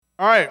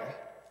All right,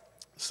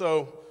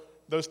 so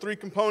those three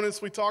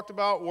components we talked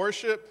about: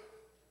 worship,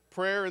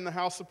 prayer in the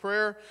house of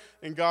prayer,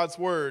 and God's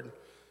word.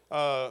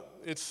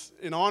 It's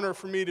an honor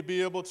for me to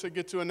be able to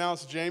get to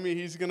announce Jamie.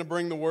 He's going to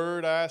bring the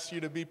word. I ask you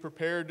to be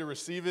prepared to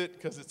receive it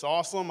because it's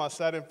awesome. I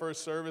sat in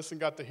first service and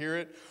got to hear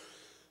it.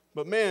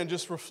 But man,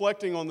 just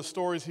reflecting on the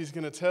stories he's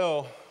going to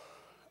tell,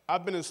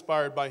 I've been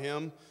inspired by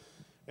him.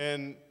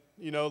 And,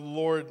 you know, the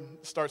Lord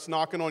starts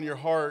knocking on your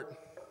heart,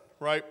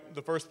 right?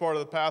 The first part of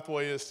the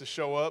pathway is to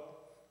show up,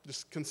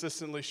 just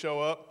consistently show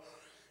up.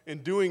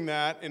 In doing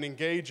that and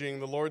engaging,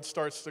 the Lord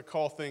starts to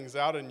call things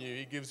out in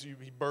you.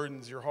 He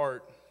burdens your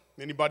heart.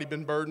 Anybody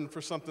been burdened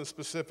for something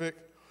specific?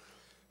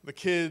 The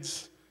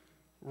kids,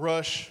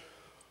 Rush,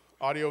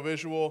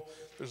 audiovisual,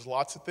 there's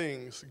lots of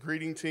things.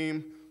 Greeting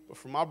team, but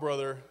for my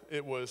brother,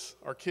 it was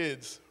our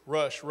kids,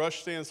 Rush.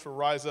 Rush stands for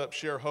Rise Up,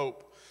 Share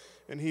Hope.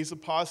 And he's a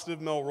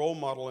positive male role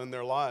model in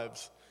their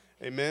lives.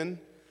 Amen?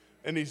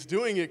 And he's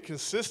doing it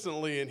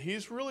consistently, and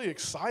he's really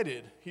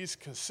excited. He's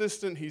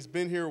consistent. He's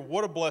been here.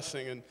 What a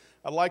blessing. And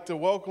I'd like to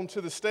welcome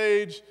to the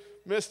stage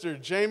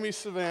Mr. Jamie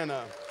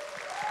Savannah.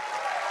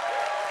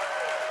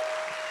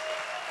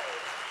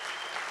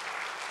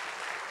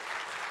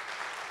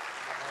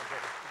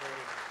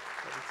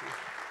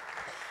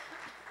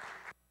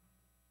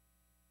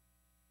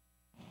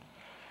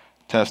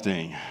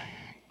 Testing.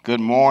 Good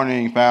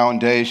morning,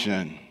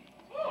 Foundation.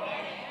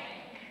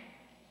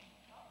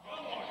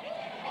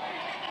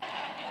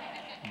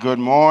 Good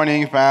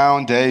morning,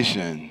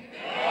 Foundation.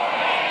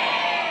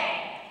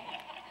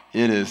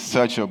 It is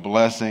such a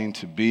blessing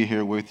to be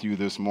here with you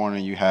this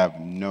morning. You have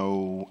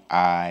no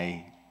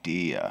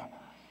idea.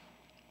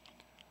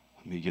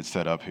 Let me get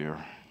set up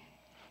here.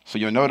 So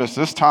you'll notice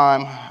this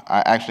time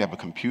I actually have a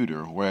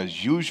computer,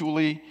 whereas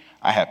usually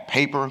I have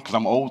paper because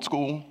I'm old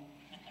school.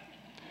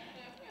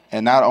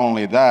 And not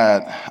only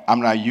that,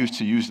 I'm not used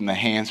to using the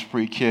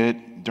hands-free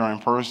kit during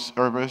first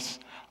service.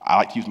 I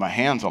like to use my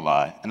hands a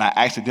lot. And I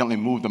accidentally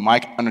moved the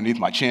mic underneath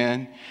my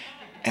chin.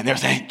 And they're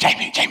saying,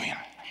 Jamie. And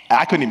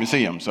I couldn't even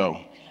see him,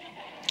 so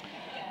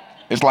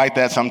it's like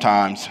that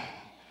sometimes.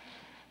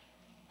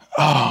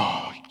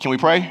 Oh, can we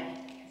pray?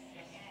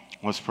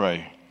 Let's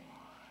pray.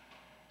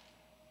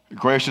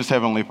 Gracious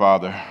Heavenly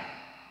Father,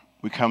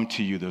 we come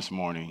to you this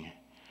morning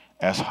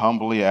as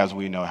humbly as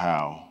we know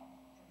how,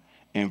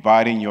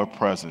 inviting your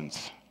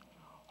presence.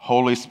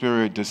 Holy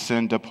Spirit,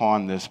 descend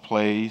upon this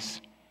place.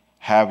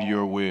 Have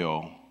your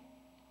will.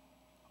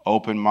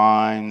 Open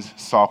minds,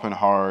 soften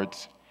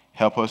hearts.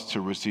 Help us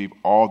to receive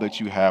all that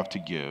you have to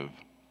give.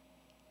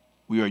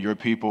 We are your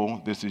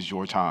people. This is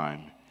your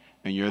time.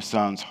 In your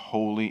Son's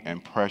holy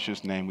and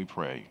precious name we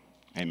pray.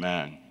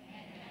 Amen.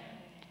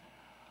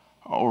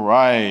 All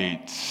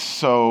right.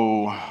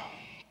 So,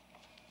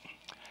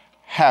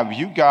 have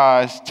you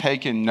guys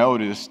taken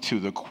notice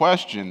to the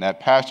question that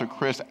Pastor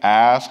Chris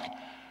asked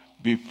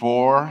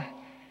before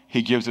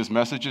he gives his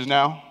messages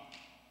now?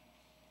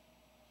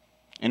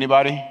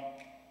 Anybody?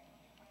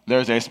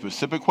 There's a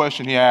specific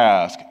question he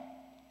asks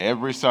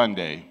every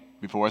Sunday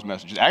before his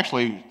messages.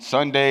 Actually,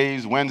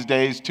 Sundays,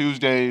 Wednesdays,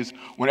 Tuesdays,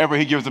 whenever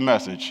he gives a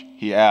message,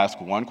 he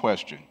asks one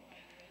question.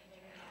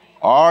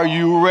 Are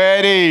you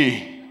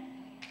ready?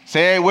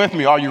 Say it with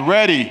me. Are you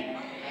ready?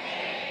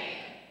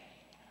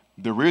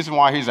 The reason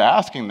why he's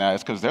asking that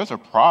is because there's a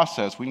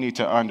process we need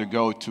to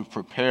undergo to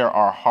prepare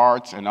our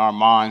hearts and our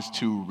minds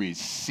to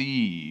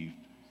receive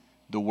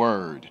the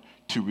word,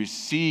 to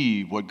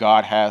receive what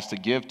God has to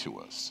give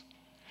to us.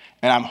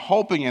 And I'm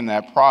hoping in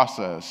that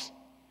process,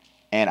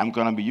 and I'm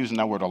going to be using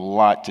that word a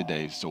lot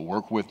today, so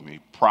work with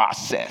me,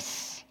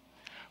 process.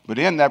 But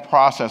in that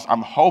process,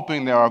 I'm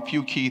hoping there are a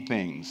few key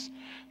things.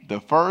 The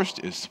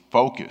first is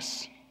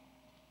focus,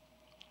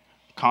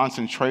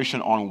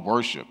 concentration on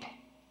worship.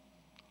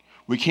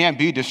 We can't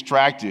be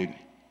distracted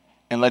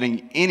and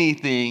letting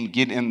anything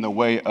get in the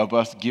way of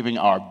us giving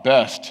our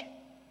best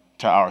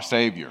to our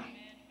Savior.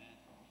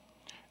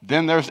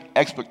 Then there's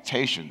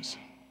expectations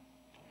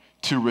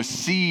to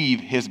receive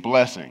his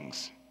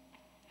blessings.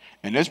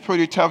 And it's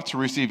pretty tough to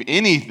receive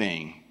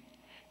anything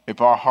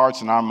if our hearts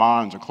and our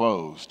minds are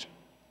closed.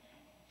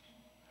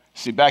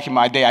 See, back in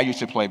my day, I used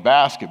to play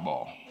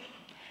basketball.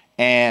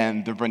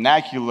 And the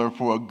vernacular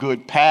for a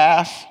good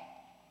pass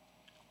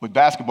with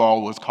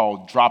basketball was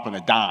called dropping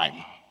a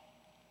dime.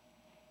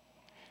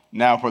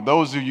 Now, for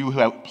those of you who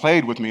have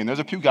played with me, and there's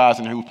a few guys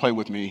in here who play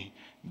with me,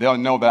 they'll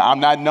know that I'm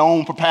not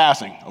known for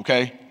passing,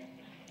 okay?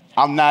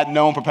 I'm not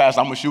known for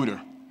passing. I'm a shooter.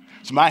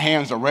 So my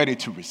hands are ready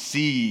to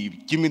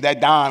receive. Give me that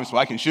dime so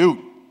I can shoot.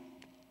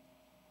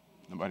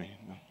 Nobody?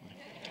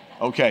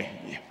 No?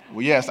 Okay.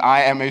 Well, yes,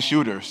 I am a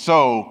shooter.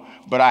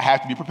 But I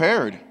have to be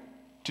prepared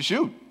to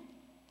shoot.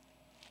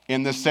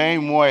 In the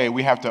same way,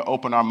 we have to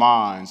open our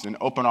minds and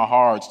open our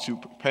hearts to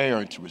prepare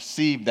and to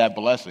receive that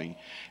blessing.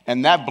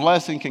 And that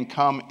blessing can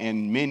come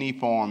in many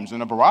forms,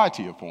 in a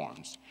variety of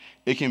forms.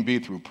 It can be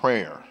through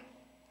prayer,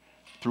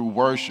 through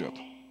worship,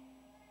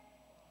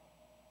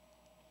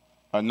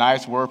 a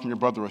nice word from your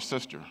brother or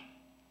sister.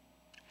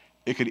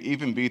 It could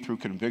even be through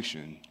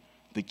conviction.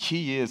 The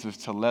key is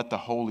to let the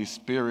Holy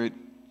Spirit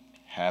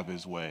have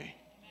his way.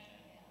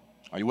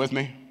 Are you with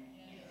me?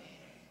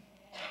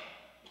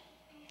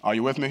 Are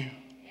you with me?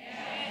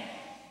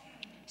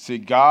 See,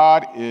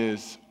 God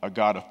is a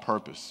God of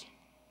purpose,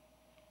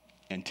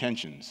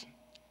 intentions,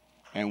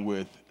 and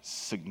with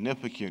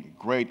significant,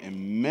 great,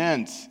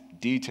 immense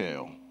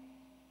detail.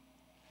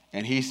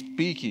 And he's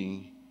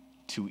speaking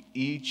to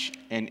each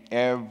and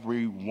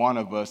every one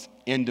of us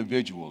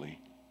individually.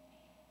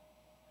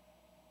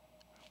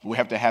 We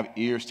have to have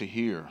ears to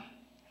hear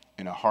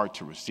and a heart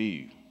to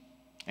receive.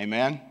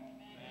 Amen?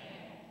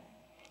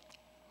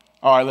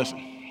 All right, listen.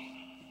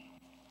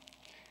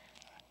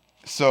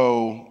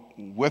 So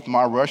with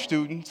my Rush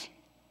students,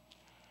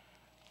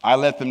 I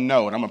let them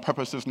know, and I'm going to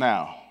preface this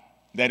now,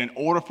 that in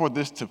order for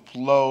this to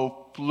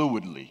flow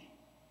fluidly,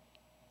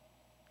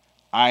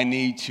 I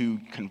need to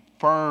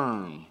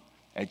confirm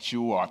that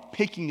you are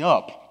picking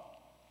up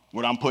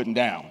what I'm putting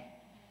down.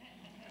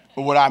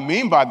 But what I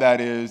mean by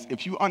that is,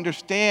 if you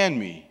understand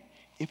me,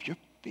 if you're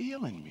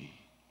feeling me,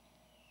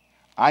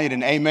 I need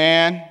an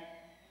amen,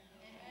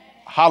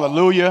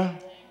 hallelujah.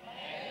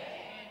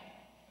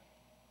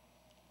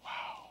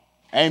 Wow.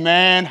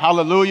 Amen,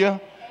 hallelujah.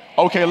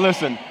 Okay,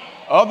 listen.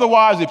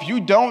 Otherwise, if you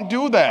don't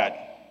do that,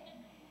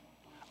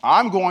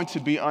 I'm going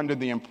to be under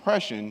the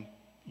impression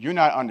you're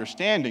not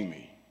understanding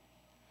me.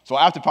 So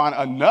I have to find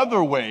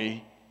another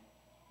way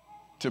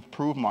to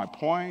prove my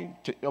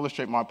point, to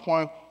illustrate my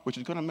point, which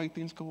is going to make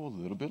things go a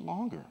little bit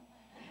longer.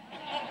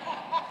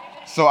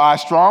 So I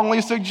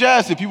strongly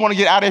suggest, if you want to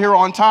get out of here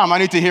on time, I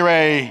need to hear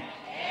a amen.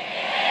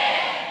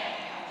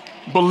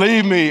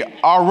 Believe me,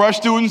 our Rush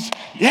students,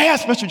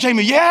 yes, Mr.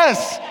 Jamie,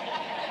 yes.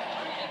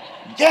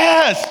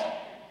 Yes.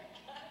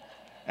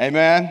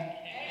 Amen.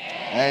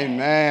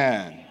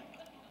 Amen.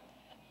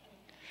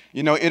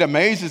 You know, it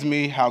amazes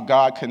me how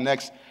God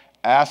connects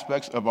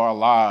aspects of our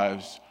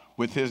lives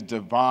with his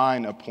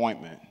divine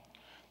appointment.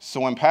 So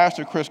when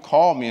Pastor Chris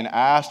called me and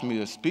asked me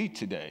to speak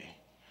today,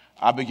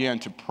 I began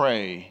to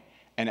pray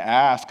and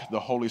ask the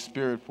Holy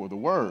Spirit for the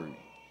word.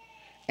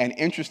 And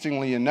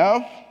interestingly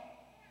enough,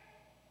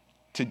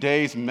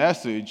 today's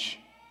message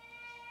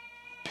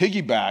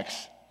piggybacks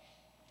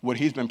what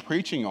he's been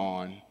preaching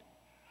on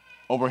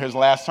over his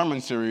last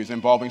sermon series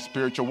involving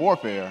spiritual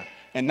warfare.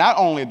 And not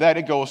only that,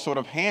 it goes sort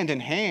of hand in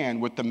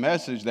hand with the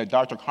message that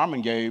Dr.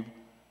 Carmen gave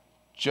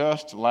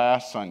just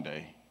last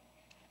Sunday.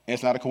 And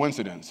it's not a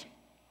coincidence.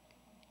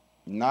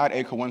 Not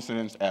a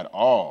coincidence at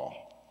all.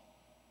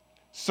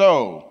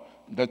 So,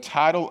 the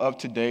title of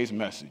today's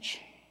message,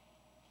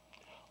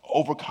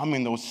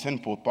 Overcoming Those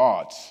Sinful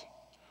Thoughts,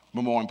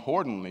 but more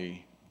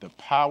importantly, the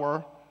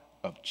power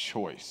of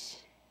choice.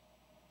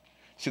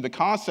 See, the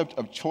concept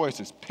of choice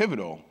is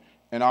pivotal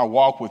in our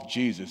walk with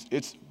Jesus.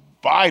 It's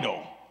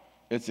vital.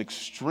 It's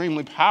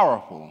extremely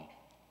powerful.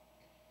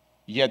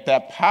 Yet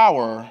that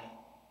power,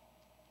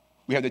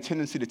 we have the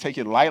tendency to take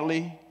it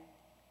lightly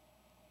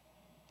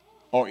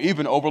or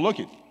even overlook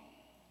it.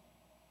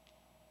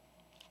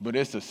 But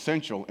it's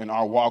essential in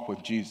our walk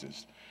with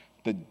Jesus.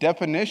 The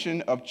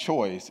definition of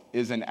choice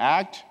is an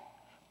act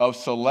of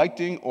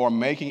selecting or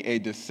making a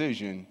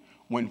decision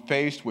when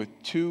faced with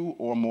two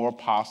or more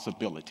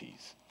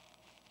possibilities.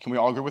 Can we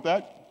all agree with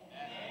that?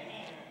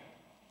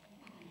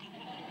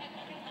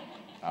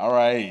 All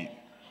right.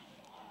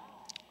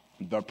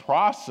 The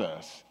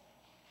process.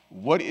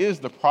 What is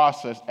the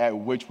process at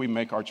which we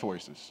make our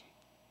choices?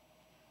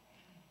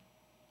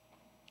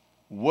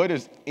 What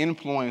is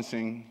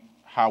influencing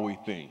how we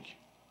think?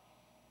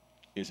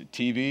 Is it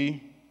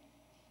TV?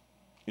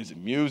 Is it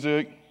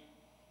music?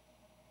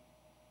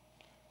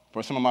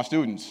 For some of my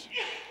students,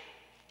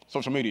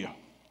 social media.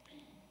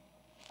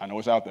 I know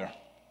it's out there.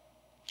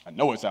 I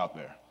know it's out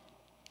there.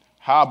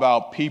 How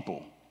about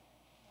people?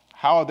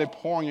 How are they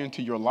pouring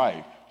into your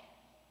life?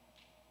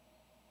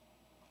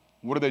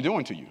 What are they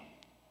doing to you?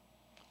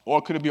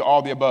 Or could it be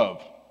all the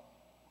above?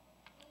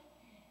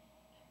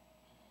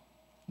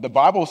 The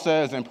Bible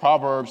says in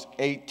Proverbs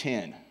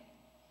 8:10,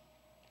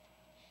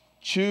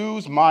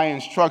 choose my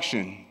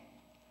instruction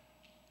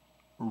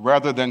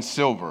rather than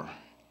silver,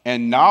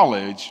 and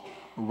knowledge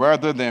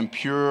rather than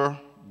pure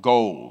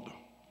gold.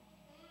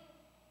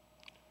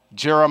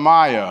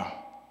 Jeremiah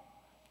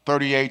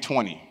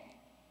 38:20.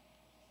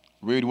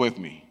 Read with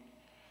me.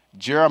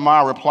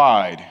 Jeremiah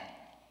replied,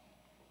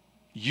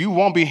 you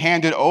won't be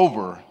handed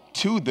over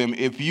to them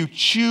if you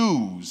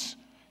choose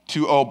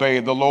to obey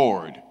the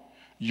Lord.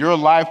 Your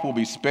life will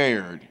be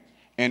spared,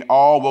 and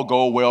all will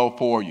go well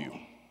for you.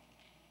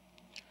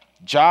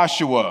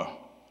 Joshua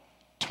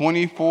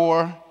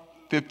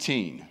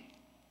 24:15.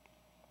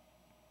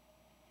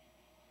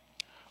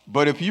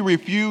 But if you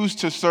refuse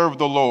to serve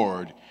the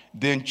Lord,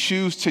 then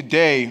choose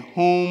today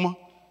whom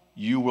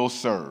you will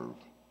serve.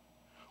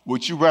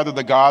 Would you rather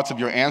the gods of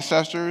your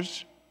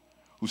ancestors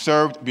who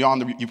served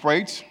beyond the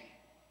Euphrates?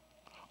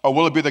 Or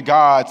will it be the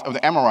gods of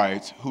the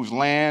Amorites whose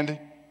land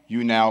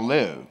you now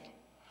live?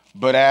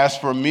 But as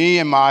for me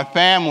and my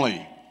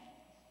family,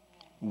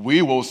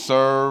 we will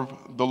serve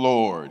the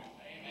Lord.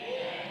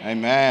 Amen.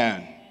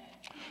 Amen.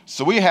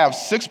 So we have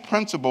 6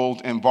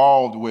 principles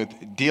involved with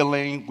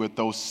dealing with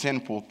those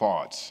sinful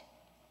thoughts.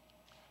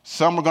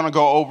 Some we're going to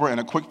go over in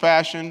a quick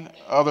fashion.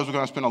 Others we're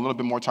going to spend a little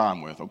bit more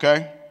time with,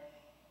 okay?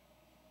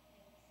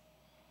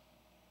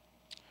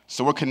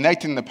 So we're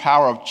connecting the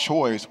power of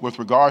choice with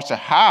regards to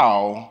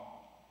how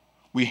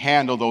we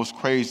handle those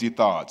crazy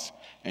thoughts.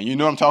 And you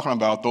know what I'm talking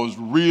about, those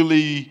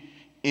really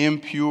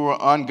impure,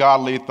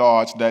 ungodly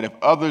thoughts that if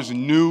others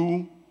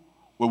knew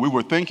what we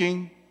were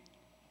thinking,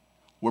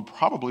 would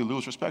probably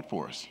lose respect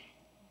for us.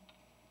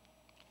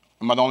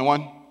 Am I the only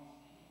one?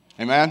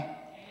 Amen?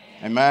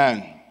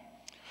 Amen.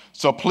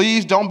 So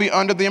please don't be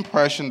under the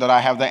impression that I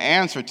have the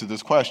answer to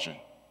this question.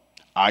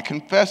 I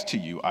confess to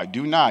you, I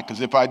do not, because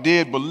if I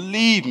did,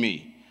 believe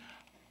me,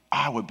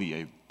 I would be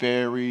a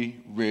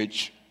very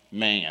rich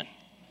man.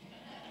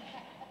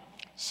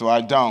 So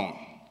I don't.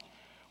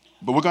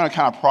 But we're going to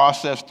kind of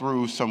process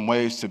through some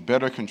ways to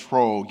better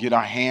control, get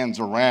our hands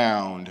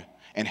around,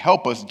 and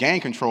help us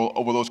gain control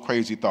over those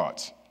crazy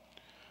thoughts.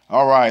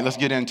 All right, let's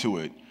get into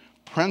it.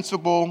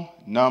 Principle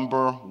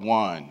number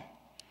 1.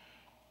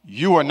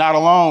 You are not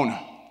alone.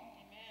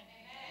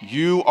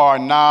 You are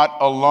not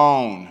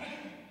alone.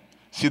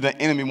 See, the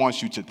enemy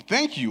wants you to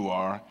think you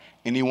are,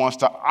 and he wants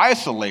to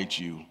isolate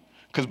you,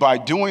 because by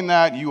doing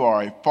that, you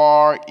are a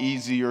far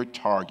easier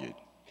target.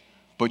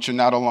 But you're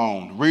not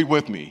alone. Read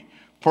with me.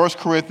 1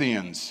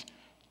 Corinthians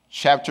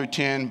chapter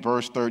 10,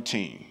 verse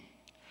 13.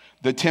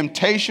 The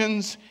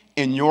temptations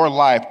in your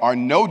life are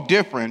no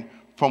different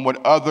from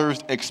what others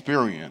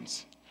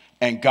experience,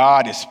 and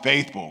God is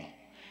faithful.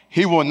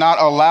 He will not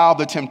allow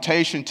the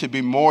temptation to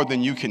be more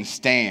than you can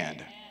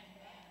stand.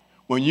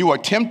 When you are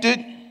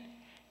tempted,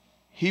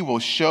 he will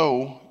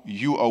show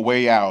you a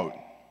way out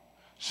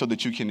so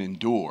that you can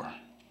endure.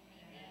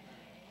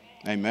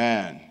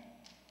 Amen.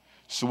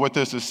 So what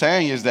this is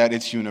saying is that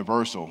it's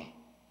universal.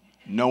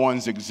 No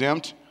one's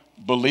exempt,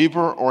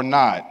 believer or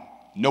not.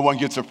 No one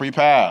gets a free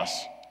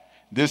pass.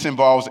 This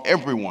involves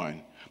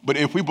everyone. But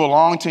if we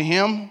belong to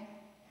him,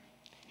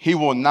 he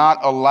will not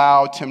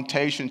allow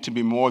temptation to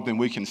be more than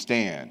we can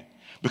stand.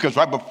 Because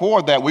right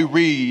before that, we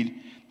read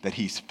that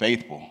he's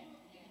faithful.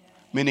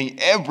 Meaning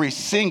every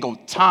single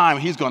time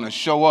he's going to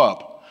show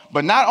up.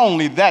 But not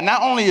only that,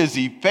 not only is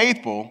he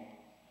faithful,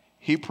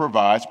 he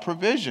provides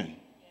provision.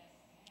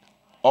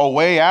 A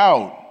way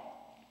out.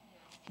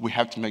 We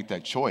have to make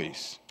that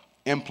choice.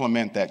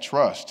 Implement that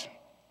trust.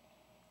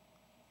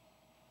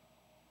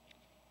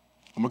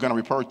 And we're going to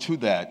refer to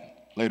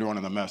that later on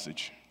in the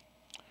message.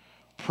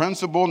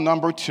 Principle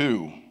number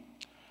 2,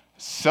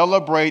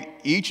 celebrate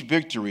each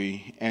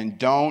victory and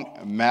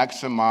don't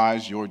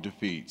maximize your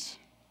defeats.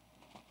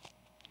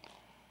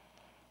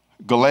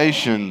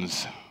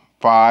 Galatians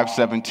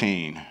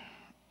 5:17,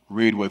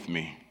 read with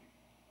me.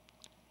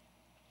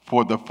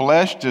 For the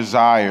flesh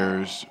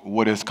desires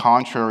what is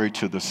contrary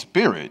to the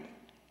spirit,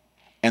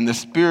 and the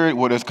spirit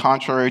what is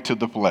contrary to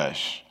the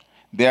flesh.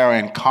 They are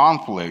in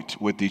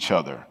conflict with each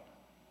other.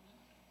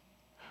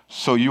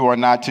 So you are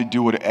not to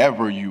do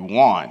whatever you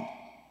want.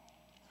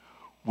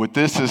 What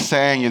this is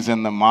saying is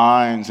in the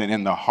minds and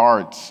in the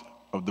hearts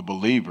of the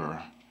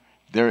believer,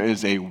 there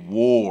is a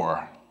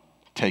war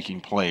taking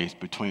place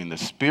between the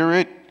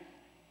spirit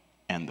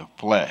and the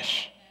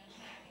flesh.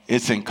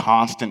 It's in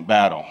constant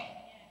battle.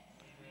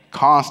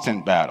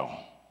 Constant battle.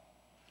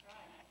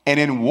 And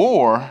in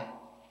war,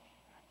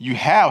 you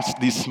have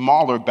these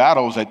smaller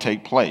battles that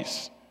take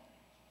place.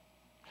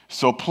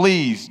 So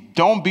please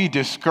don't be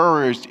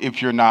discouraged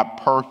if you're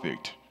not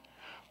perfect.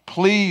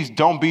 Please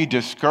don't be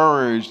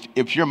discouraged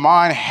if your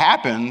mind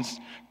happens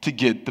to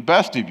get the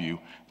best of you.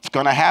 It's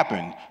going to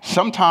happen.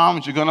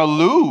 Sometimes you're going to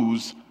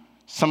lose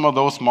some of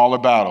those smaller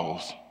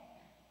battles.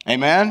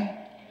 Amen?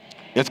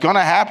 It's going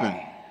to happen.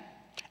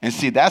 And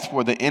see, that's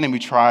where the enemy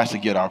tries to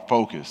get our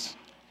focus.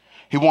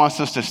 He wants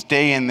us to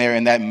stay in there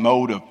in that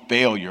mode of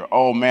failure.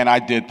 Oh man, I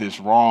did this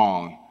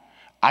wrong.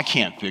 I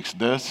can't fix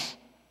this.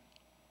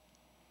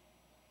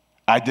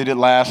 I did it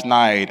last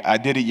night. I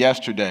did it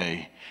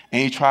yesterday.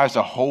 And he tries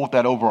to hold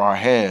that over our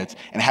heads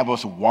and have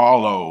us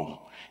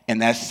wallow in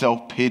that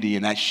self-pity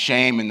and that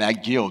shame and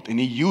that guilt. And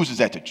he uses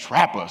that to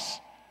trap us.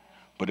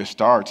 But it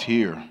starts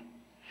here.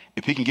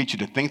 If he can get you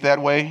to think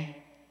that way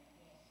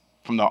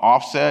from the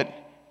offset,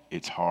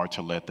 it's hard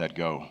to let that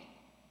go.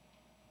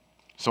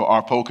 So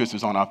our focus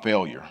is on our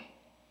failure.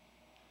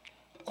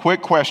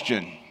 Quick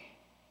question.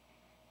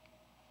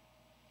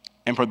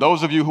 And for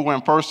those of you who were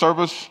in first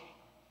service,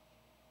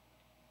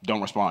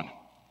 don't respond.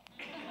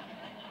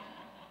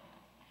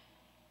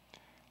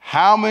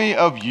 How many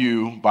of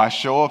you, by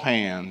show of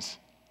hands,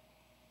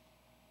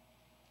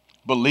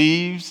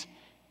 believes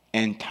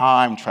in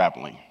time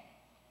traveling?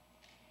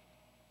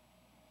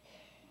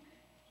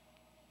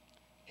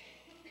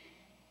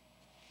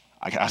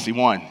 I see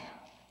one.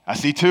 I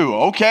see two.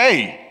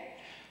 Okay.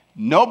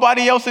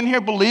 Nobody else in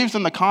here believes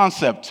in the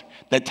concept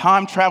that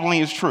time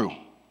traveling is true.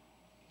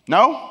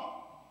 No?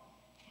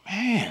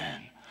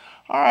 Man.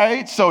 All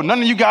right. So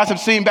none of you guys have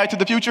seen Back to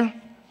the Future?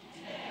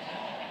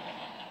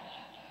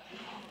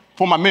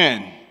 For my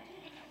men,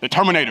 the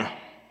Terminator.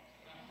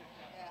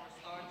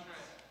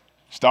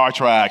 Star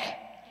Trek.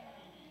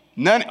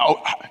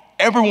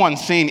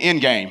 Everyone's seen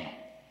Endgame.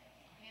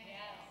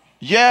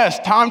 Yes,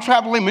 time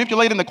traveling,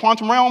 manipulating the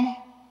quantum realm.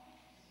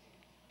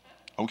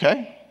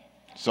 Okay,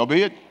 so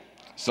be it.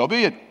 So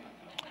be it.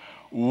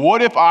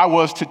 What if I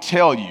was to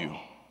tell you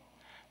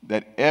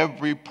that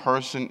every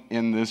person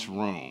in this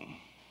room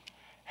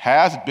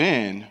has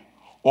been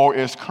or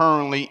is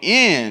currently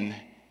in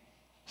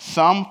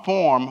some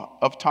form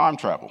of time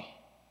travel?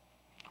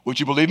 Would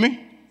you believe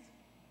me?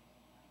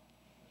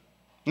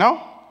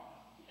 No?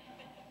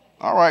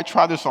 All right,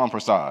 try this on for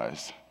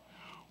size.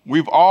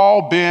 We've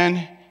all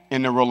been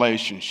in a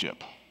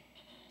relationship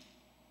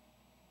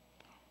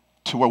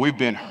to where we've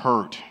been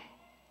hurt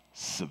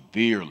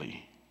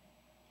severely.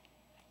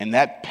 And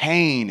that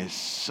pain is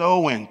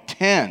so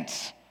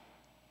intense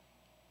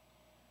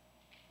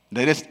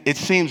that it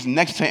seems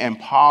next to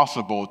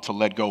impossible to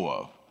let go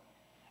of.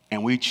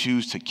 And we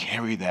choose to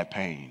carry that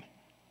pain.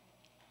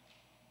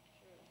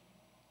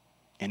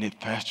 And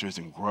it festers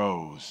and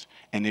grows,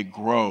 and it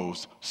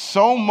grows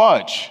so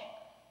much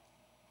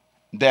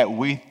that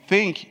we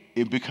think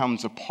it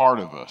becomes a part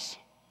of us.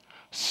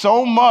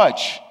 So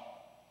much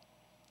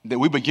that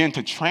we begin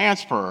to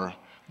transfer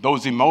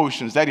those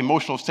emotions, that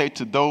emotional state,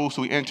 to those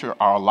who enter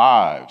our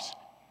lives.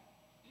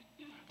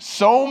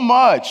 So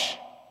much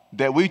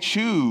that we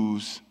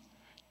choose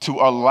to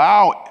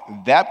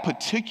allow that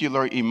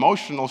particular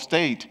emotional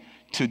state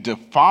to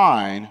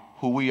define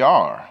who we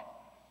are.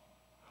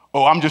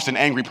 Oh, I'm just an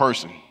angry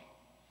person.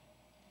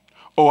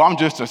 Oh, I'm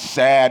just a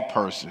sad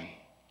person.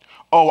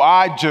 Oh,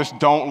 I just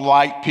don't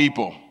like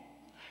people.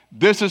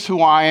 This is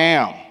who I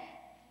am.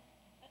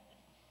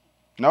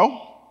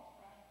 No?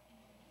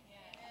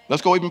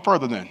 Let's go even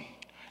further then.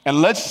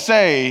 And let's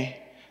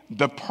say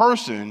the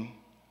person,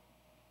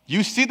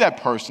 you see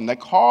that person that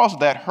caused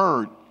that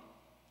hurt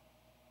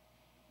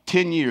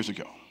 10 years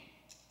ago.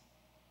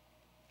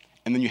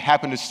 And then you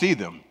happen to see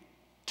them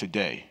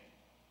today.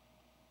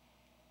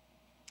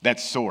 That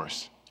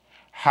source.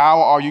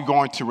 How are you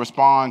going to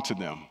respond to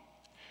them?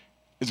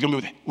 Is it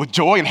going to be with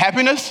joy and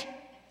happiness?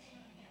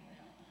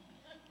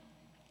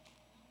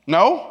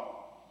 No?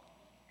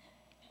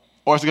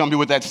 Or is it going to be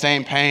with that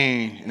same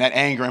pain and that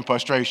anger and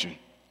frustration?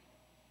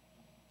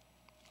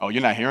 Oh,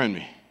 you're not hearing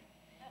me.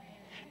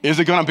 Is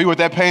it going to be with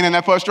that pain and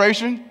that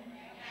frustration?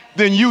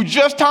 Then you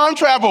just time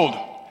traveled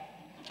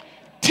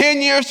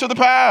 10 years to the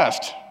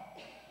past.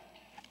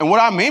 And what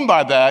I mean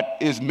by that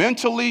is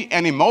mentally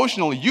and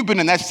emotionally, you've been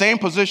in that same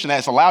position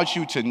that's allowed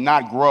you to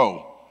not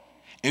grow.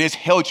 And it's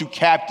held you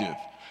captive.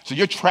 So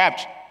you're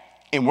trapped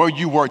in where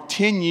you were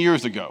 10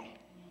 years ago.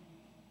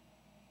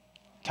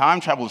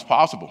 Time travel is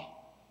possible.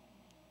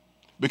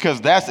 Because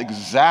that's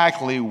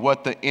exactly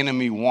what the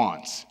enemy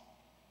wants.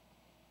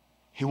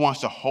 He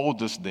wants to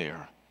hold us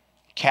there,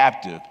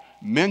 captive,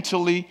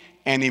 mentally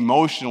and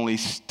emotionally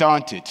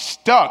stunted,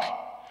 stuck,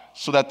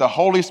 so that the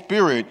Holy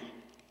Spirit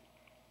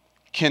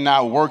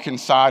cannot work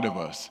inside of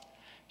us,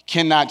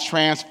 cannot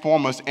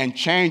transform us and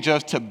change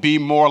us to be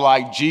more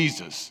like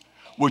Jesus,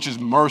 which is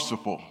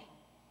merciful,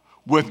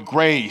 with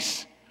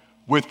grace,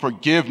 with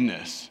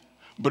forgiveness.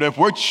 But if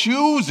we're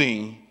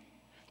choosing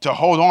to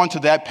hold on to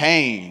that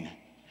pain,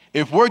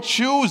 if we're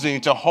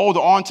choosing to hold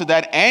on to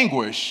that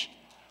anguish,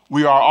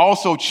 we are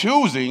also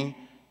choosing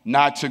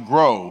not to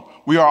grow.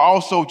 We are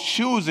also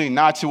choosing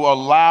not to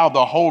allow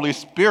the Holy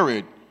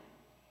Spirit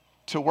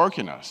to work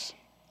in us.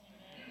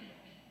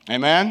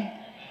 Amen?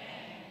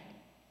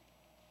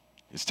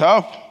 It's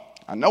tough.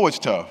 I know it's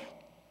tough.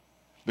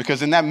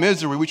 Because in that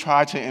misery, we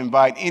try to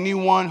invite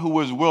anyone who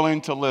is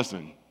willing to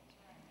listen.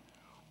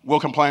 We'll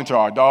complain to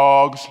our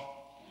dogs,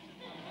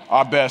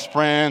 our best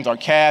friends, our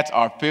cats,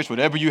 our fish,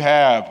 whatever you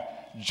have.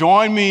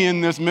 Join me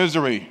in this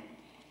misery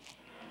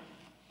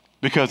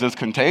because it's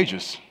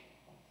contagious.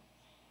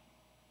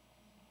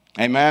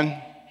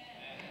 Amen?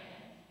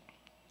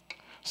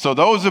 So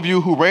those of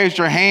you who raised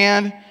your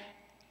hand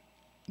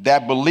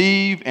that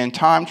believe in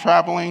time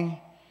traveling,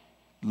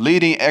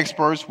 leading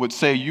experts would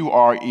say you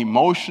are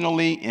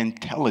emotionally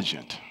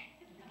intelligent.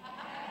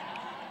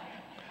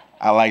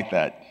 I like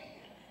that.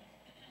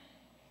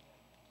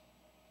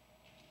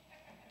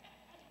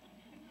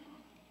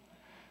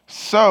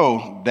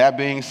 So, that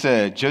being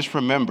said, just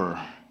remember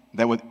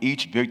that with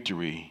each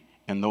victory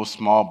in those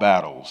small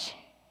battles,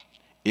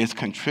 it's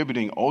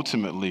contributing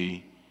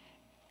ultimately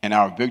in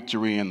our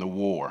victory in the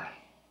war.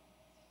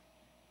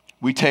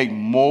 We take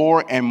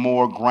more and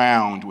more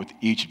ground with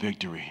each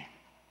victory.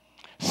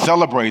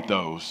 Celebrate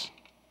those,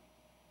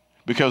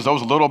 because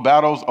those little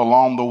battles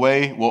along the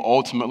way will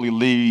ultimately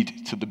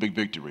lead to the big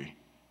victory.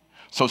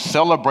 So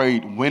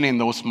celebrate winning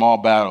those small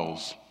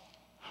battles.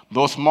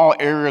 Those small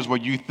areas where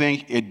you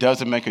think it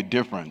doesn't make a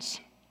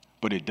difference,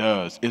 but it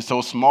does. It's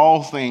those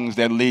small things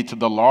that lead to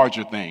the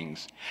larger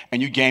things,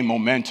 and you gain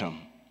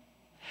momentum.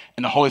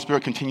 And the Holy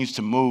Spirit continues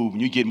to move,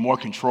 and you get more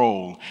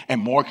control, and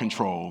more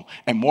control,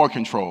 and more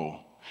control.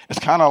 It's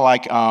kind of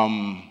like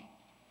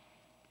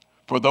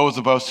for those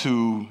of us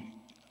who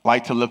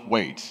like to lift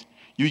weights,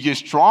 you get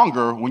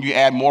stronger when you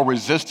add more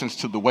resistance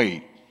to the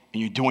weight,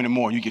 and you're doing it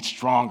more, you get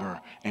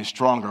stronger and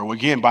stronger. Well,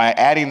 again, by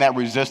adding that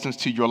resistance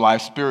to your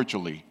life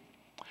spiritually,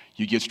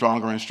 you get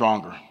stronger and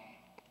stronger.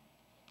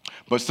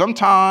 But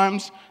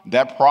sometimes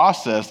that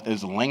process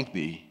is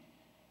lengthy,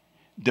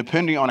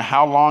 depending on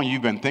how long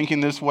you've been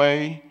thinking this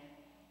way,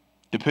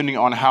 depending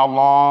on how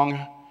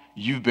long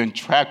you've been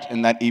trapped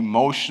in that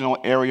emotional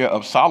area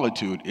of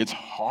solitude. It's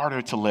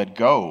harder to let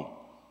go.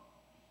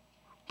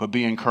 But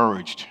be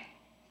encouraged.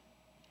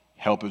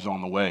 Help is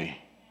on the way.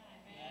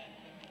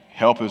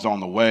 Help is on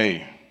the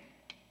way.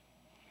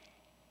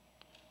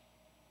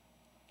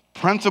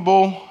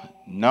 Principle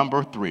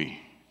number 3.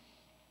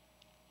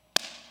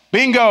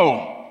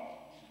 Bingo!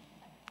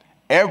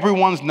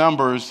 Everyone's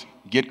numbers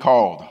get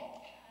called.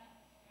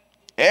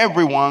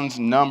 Everyone's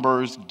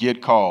numbers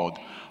get called.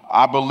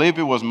 I believe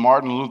it was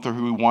Martin Luther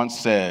who once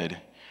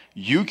said,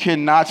 "You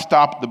cannot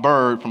stop the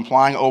bird from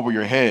flying over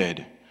your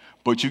head,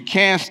 but you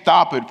can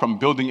stop it from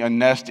building a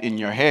nest in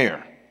your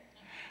hair."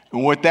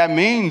 And what that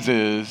means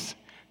is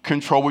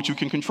control what you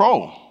can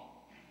control.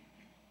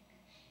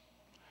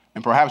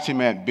 And perhaps he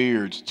meant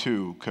beards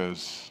too,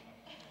 because,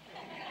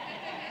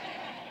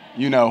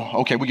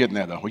 okay, we're getting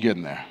there though. We're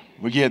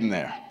getting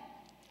there.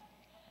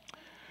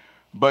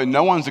 But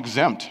no one's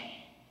exempt.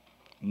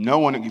 No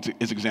one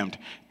is exempt.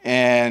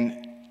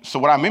 And so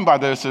what I mean by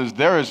this is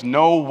there is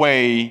no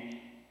way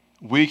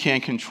we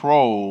can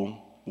control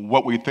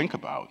what we think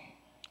about.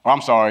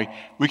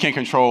 We can't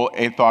control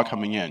a thought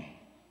coming in.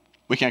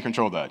 We can't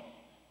control that.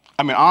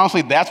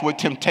 Honestly, that's what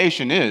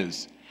temptation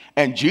is.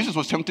 And Jesus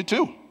was tempted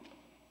too.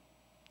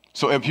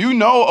 So if you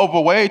know of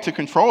a way to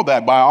control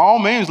that, by all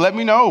means, let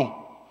me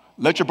know.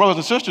 Let your brothers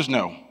and sisters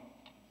know.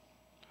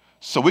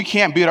 So we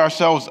can't beat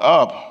ourselves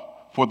up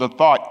for the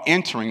thought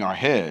entering our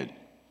head.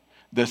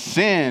 The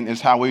sin is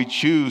how we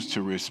choose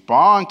to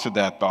respond to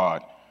that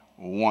thought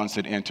once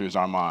it enters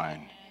our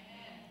mind.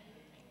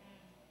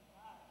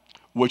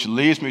 Which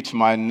leads me to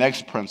my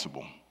next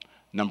principle,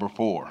 number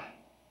 4.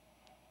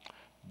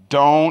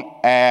 Don't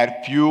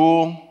add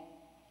fuel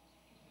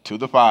to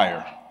the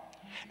fire.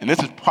 And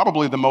this is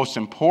probably the most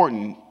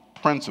important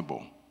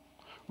principle.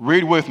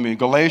 Read with me,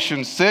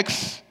 Galatians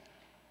 6,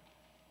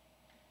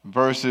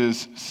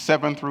 verses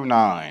 7 through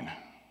 9.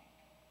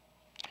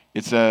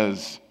 It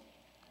says,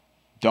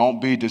 "Don't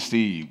be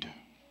deceived.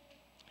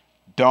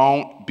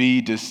 Don't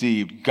be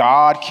deceived.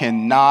 God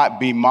cannot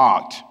be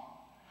mocked.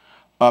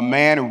 A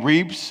man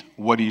reaps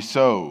what he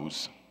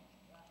sows.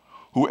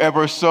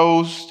 Whoever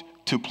sows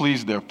to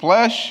please their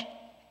flesh,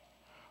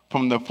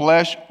 from the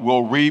flesh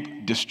will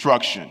reap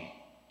destruction.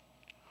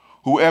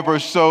 Whoever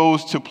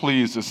sows to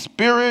please the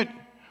Spirit,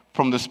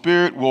 from the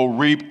Spirit will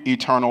reap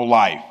eternal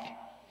life."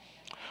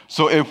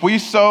 So if we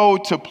sow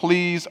to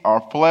please our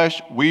flesh,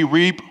 we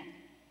reap.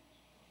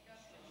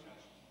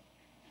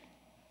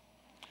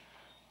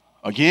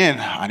 Again,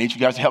 I need you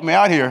guys to help me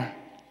out here.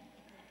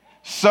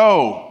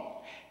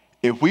 So,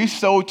 if we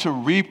sow to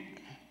reap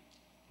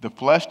the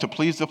flesh, to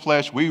please the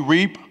flesh, we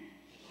reap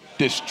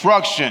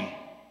destruction.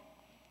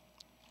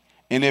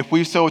 And if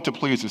we sow to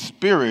please the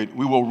Spirit,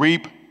 we will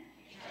reap.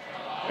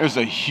 There's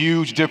a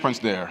huge difference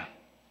there.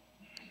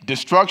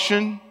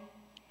 Destruction,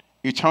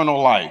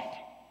 eternal life.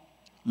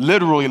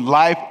 Literally,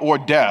 life or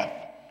death,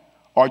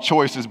 our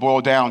choices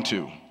boil down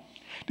to.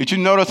 Did you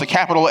notice a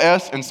capital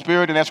S in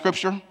Spirit in that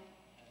scripture?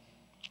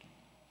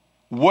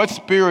 What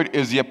Spirit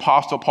is the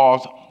Apostle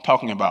Paul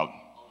talking about?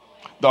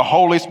 The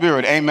Holy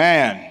Spirit,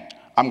 amen.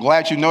 I'm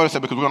glad you noticed that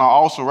because we're going to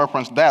also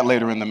reference that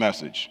later in the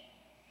message.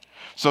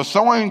 So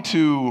sowing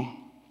to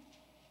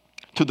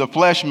the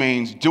flesh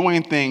means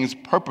doing things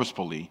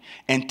purposefully,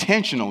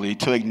 intentionally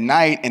to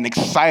ignite and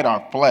excite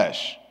our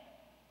flesh.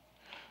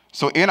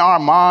 So in our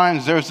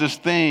minds, there's this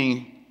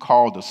thing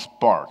called a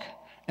spark,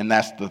 and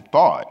that's the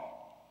thought.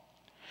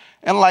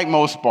 And like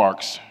most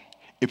sparks,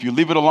 if you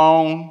leave it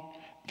alone,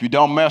 if you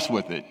don't mess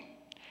with it,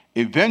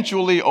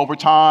 eventually, over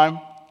time,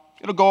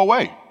 it'll go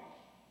away.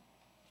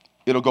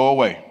 It'll go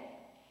away.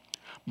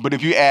 But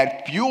if you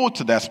add fuel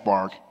to that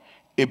spark,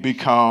 it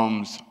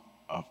becomes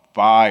a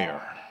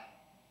fire.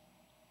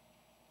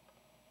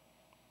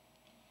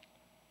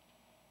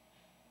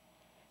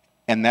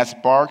 And that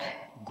spark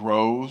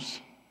grows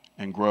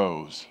and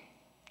grows.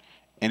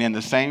 And in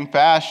the same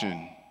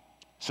fashion,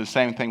 it's the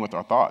same thing with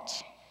our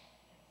thoughts.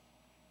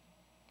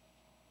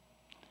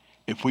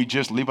 If we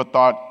just leave a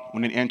thought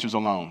when it enters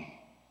alone,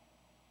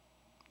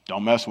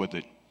 don't mess with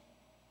it.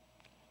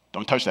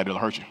 Don't touch that, it'll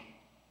hurt you.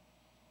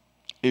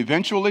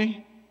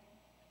 Eventually,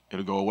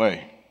 it'll go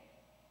away.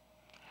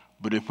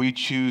 But if we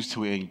choose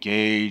to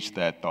engage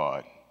that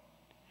thought,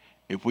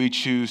 if we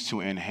choose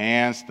to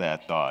enhance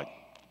that thought,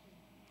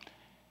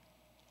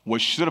 what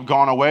should have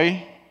gone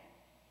away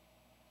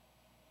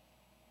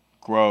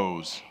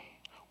grows.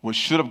 What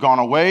should have gone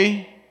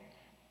away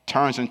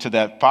turns into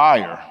that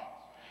fire.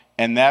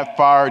 And that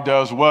fire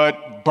does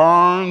what?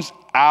 Burns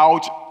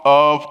out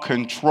of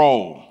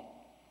control.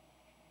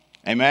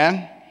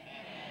 Amen?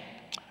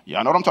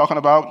 Y'all know what I'm talking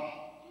about.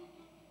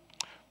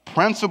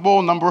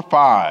 Principle number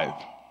 5.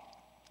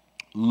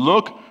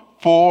 Look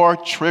for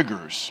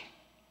triggers.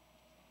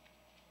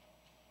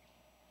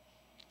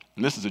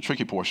 And this is a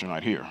tricky portion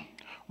right here.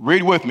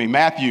 Read with me,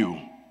 Matthew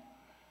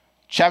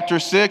chapter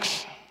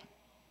 6,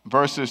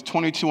 verses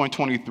 22 and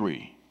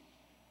 23.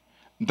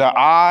 The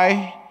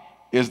eye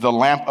is the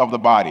lamp of the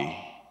body.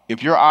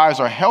 If your eyes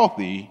are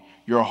healthy,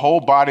 your whole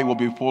body will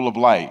be full of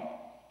light.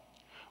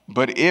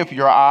 But if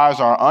your eyes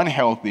are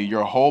unhealthy,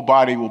 your whole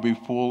body will be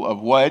full of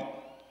what?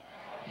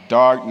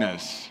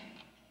 Darkness.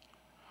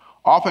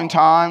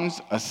 Oftentimes,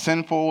 a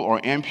sinful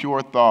or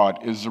impure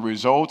thought is the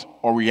result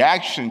or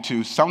reaction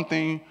to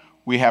something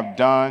we have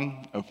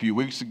done a few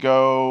weeks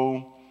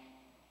ago,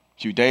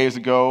 a few days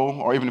ago,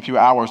 or even a few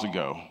hours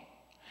ago.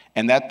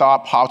 And that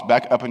thought pops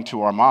back up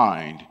into our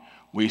mind.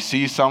 We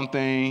see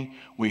something,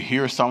 we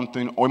hear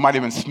something, or we might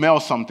even smell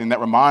something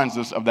that reminds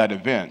us of that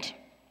event.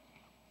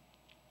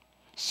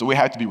 So we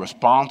have to be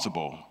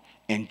responsible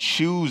in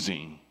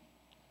choosing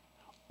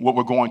what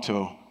we're going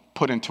to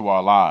put into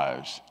our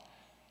lives.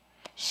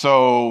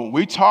 So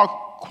we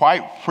talk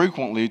quite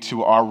frequently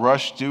to our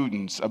Rush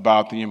students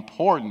about the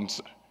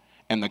importance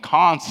and the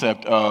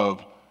concept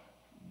of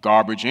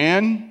garbage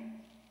in,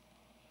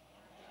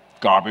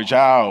 garbage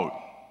out.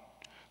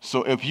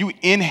 So if you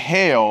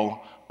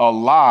inhale a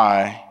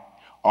lie,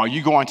 are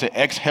you going to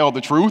exhale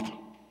the truth?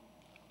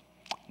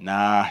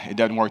 Nah, it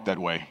doesn't work that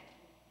way.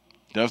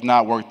 Does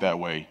not work that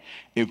way.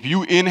 If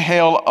you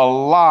inhale a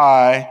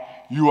lie,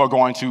 you are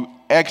going to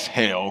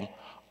exhale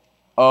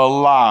a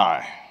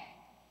lie.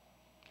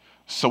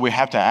 So we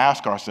have to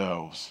ask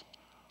ourselves,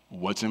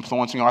 what's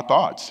influencing our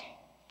thoughts?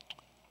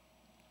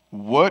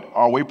 What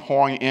are we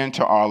pouring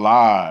into our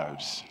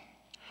lives?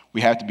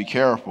 We have to be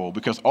careful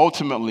because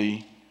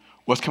ultimately,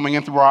 what's coming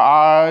in through our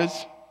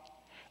eyes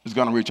is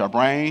going to reach our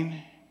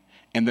brain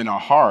and then our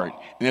heart,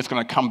 and it's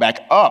going to come back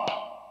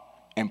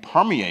up and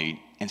permeate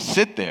and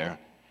sit there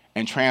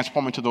and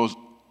transform into those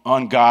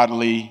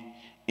ungodly,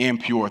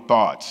 impure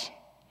thoughts.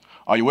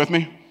 Are you with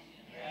me?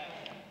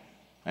 Yes.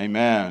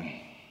 Amen.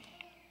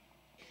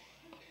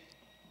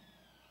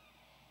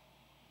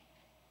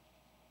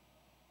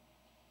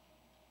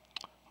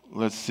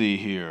 Let's see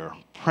here.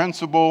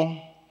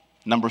 Principle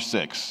number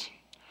 6.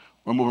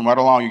 We're moving right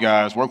along, you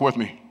guys. Work with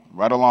me.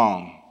 Right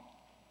along.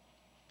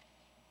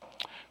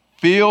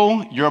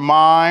 Fill your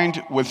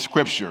mind with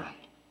Scripture.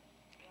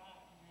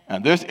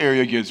 And this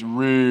area gets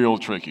real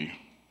tricky.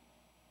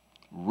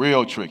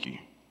 Real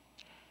tricky.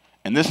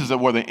 And this is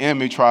where the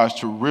enemy tries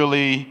to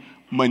really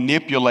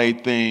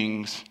manipulate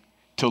things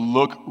to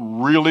look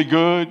really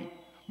good,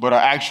 but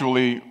are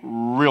actually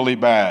really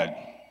bad.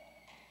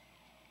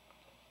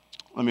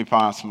 Let me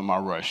find some of my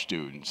Rush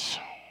students.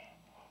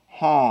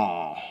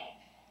 Where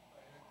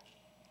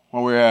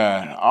we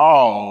at?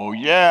 Oh,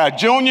 yeah,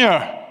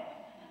 Junior.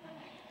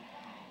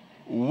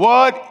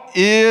 What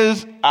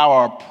is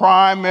our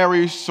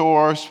primary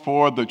source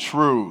for the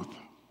truth?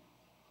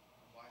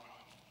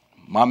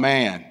 My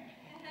man.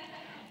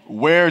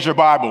 Where's your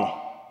Bible?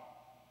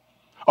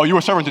 Oh, you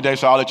were serving today,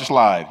 so I'll let you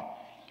slide.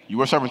 You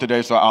were serving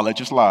today, so I'll let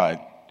you slide.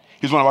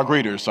 He's one of our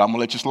greeters, so I'm going to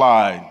let you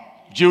slide.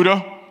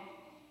 Judah,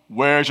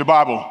 where's your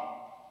Bible?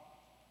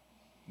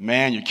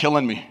 Man, you're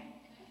killing me.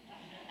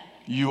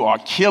 You are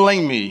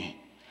killing me.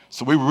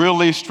 So we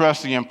really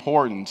stress the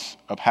importance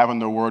of having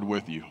the Word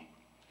with you.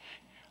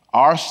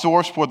 Our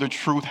source for the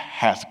truth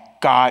has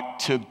got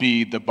to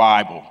be the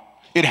Bible.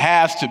 It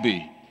has to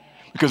be.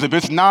 Because if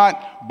it's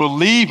not,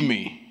 believe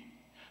me,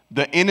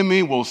 the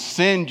enemy will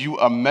send you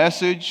a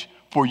message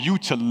for you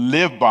to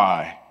live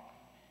by.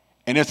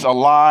 And it's a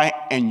lie,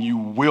 and you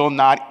will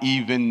not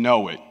even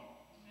know it.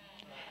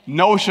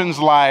 Notions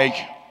like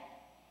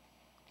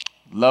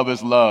love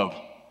is love,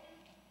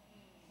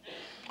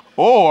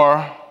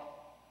 or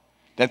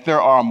that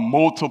there are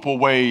multiple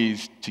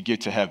ways to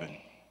get to heaven.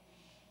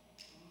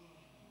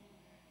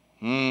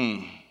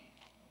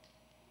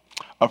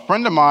 A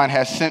friend of mine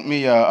has sent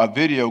me a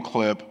video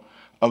clip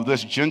of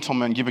this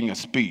gentleman giving a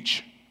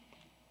speech.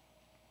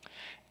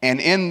 And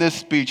in this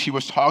speech, he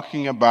was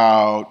talking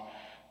about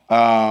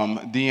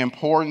the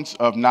importance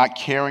of not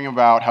caring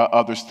about how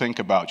others think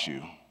about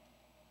you.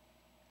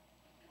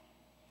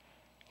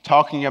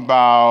 Talking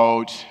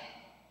about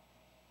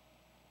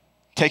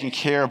taking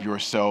care of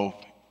yourself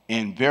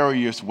in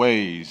various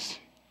ways.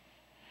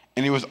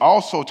 And he was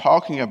also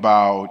talking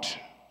about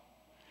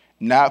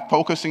not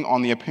focusing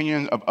on the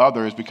opinions of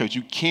others because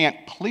you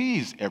can't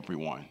please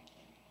everyone.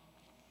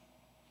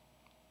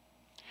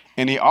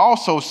 And he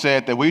also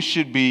said that we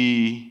should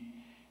be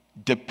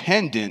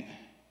dependent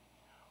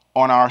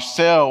on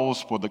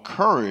ourselves for the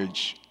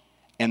courage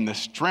and the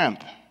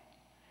strength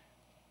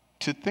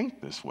to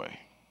think this way.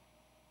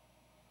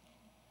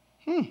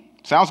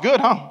 Sounds good,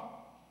 huh?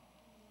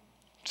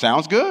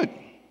 Sounds good.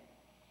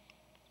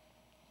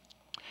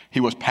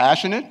 He was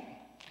passionate,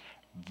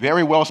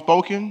 very well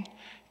spoken,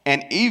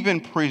 and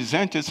even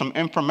presented some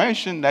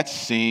information that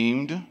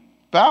seemed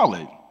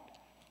valid.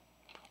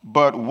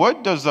 But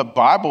what does the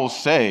Bible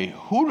say?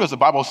 Who does the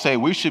Bible say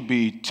we should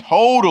be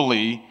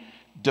totally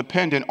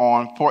dependent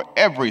on for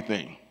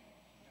everything?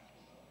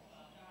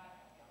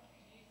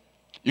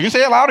 You can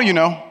say it louder, you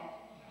know.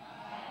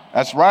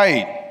 That's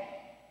right.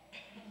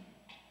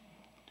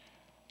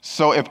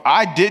 So if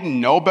I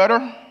didn't know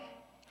better,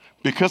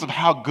 because of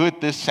how good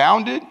this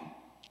sounded,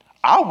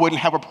 I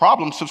wouldn't have a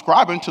problem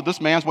subscribing to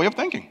this man's way of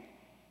thinking.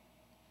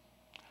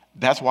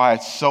 That's why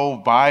it's so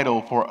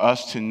vital for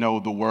us to know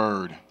the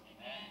word.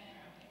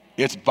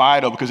 It's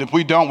vital because if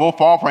we don't, we'll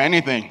fall for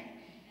anything.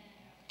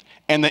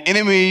 And the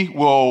enemy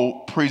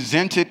will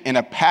present it in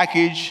a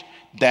package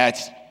that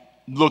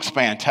looks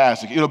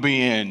fantastic. It'll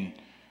be in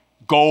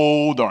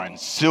gold or in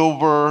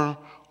silver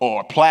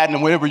or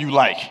platinum, whatever you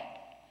like.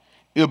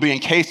 It'll be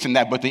encased in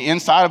that, but the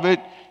inside of it,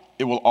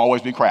 it will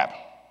always be crap.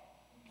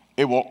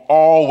 It will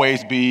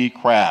always be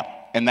crap,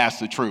 and that's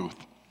the truth.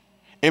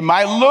 It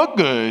might look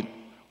good,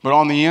 but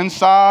on the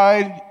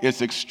inside,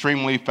 it's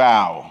extremely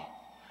foul.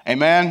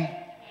 Amen?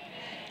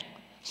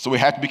 So we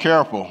have to be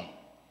careful.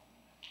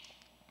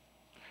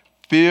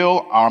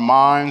 Fill our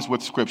minds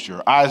with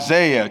Scripture.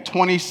 Isaiah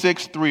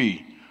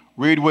 26:3.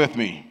 Read with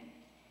me.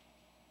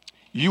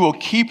 You will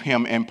keep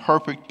him in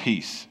perfect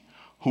peace,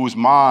 whose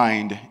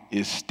mind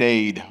is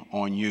stayed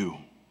on you.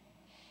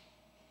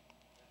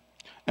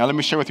 Now let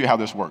me share with you how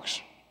this works.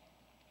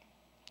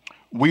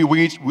 We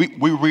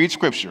read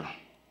Scripture.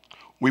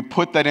 We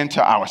put that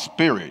into our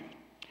spirit.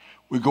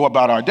 We go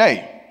about our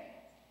day.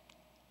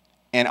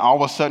 And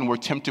all of a sudden, we're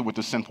tempted with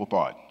a sinful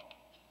thought.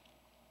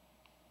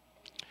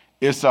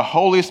 It's the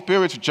Holy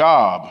Spirit's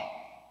job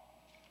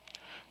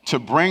to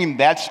bring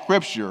that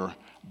Scripture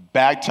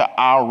back to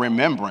our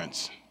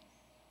remembrance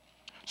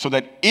so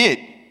that it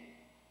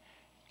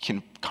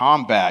can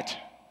combat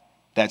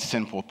that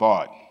sinful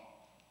thought.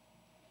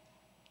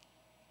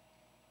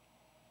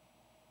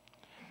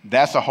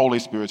 That's the Holy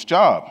Spirit's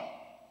job.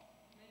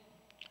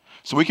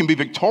 So we can be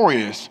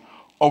victorious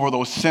over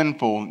those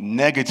sinful,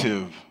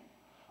 negative,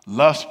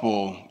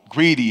 lustful,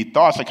 greedy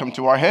thoughts that come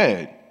to our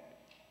head.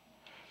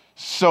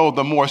 So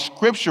the more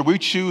Scripture we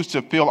choose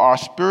to fill our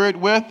spirit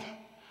with,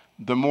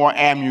 the more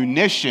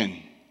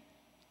ammunition,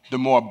 the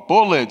more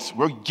bullets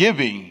we're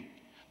giving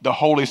the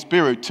Holy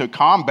Spirit to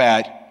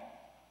combat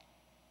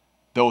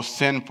those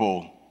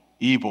sinful,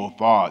 evil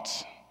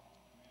thoughts.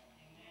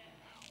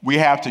 We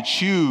have to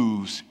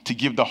choose to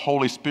give the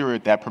Holy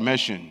Spirit that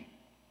permission.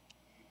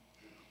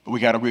 But we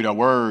got to read our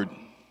word.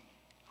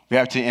 We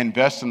have to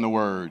invest in the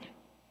word.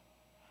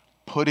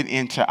 Put it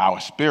into our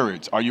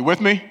spirits. Are you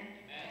with me?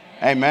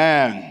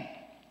 Amen.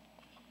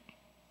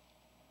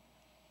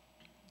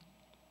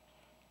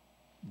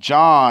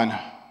 John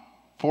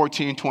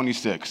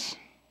 14:26.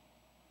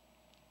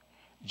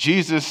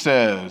 Jesus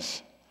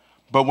says,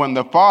 but when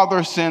the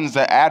Father sends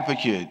the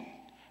advocate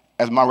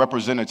as my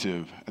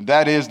representative,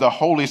 that is the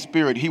Holy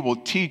Spirit, he will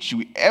teach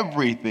you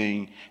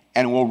everything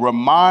and will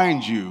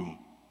remind you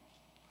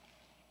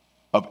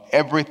of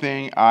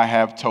everything I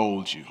have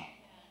told you.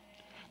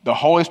 The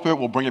Holy Spirit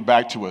will bring it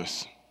back to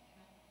us.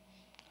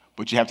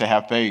 But you have to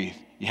have faith.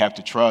 You have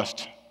to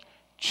trust,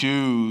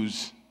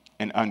 choose,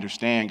 and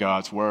understand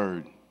God's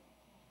word.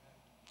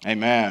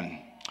 Amen.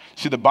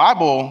 See, the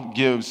Bible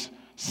gives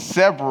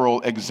several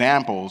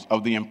examples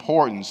of the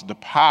importance, the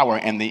power,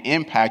 and the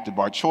impact of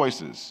our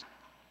choices.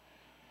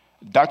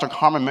 Dr.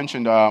 Carmen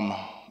mentioned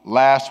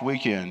last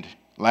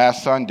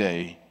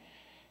Sunday,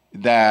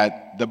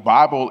 that the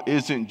Bible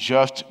isn't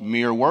just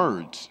mere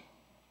words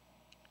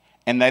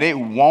and that it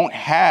won't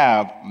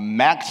have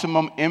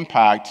maximum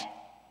impact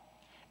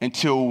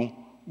until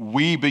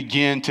we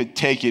begin to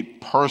take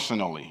it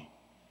personally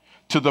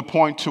to the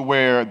point to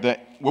where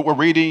what we're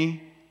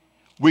reading,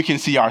 we can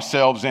see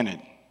ourselves in it.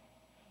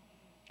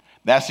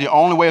 That's the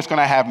only way it's going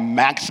to have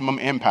maximum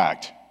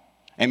impact.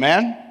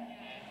 Amen?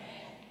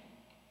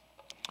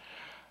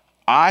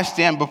 I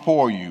stand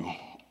before you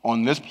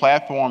on this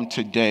platform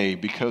today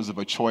because of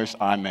a choice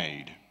I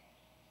made.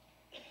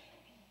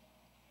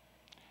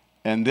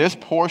 And this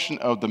portion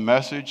of the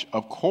message,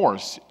 of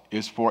course,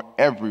 is for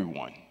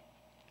everyone,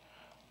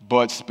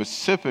 but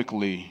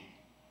specifically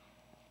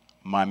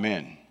my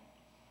men.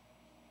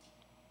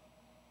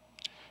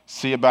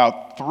 See,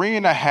 about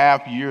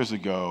 3.5 years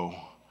ago,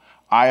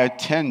 I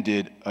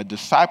attended a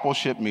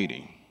discipleship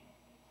meeting.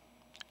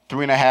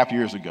 3.5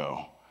 years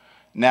ago.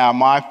 Now,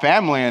 my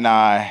family and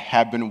I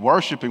have been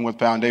worshiping with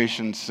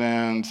Foundation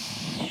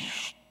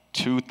since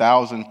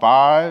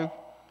 2005.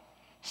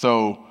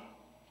 So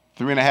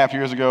 3.5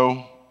 years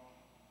ago,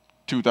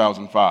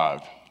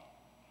 2005.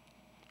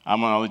 I'm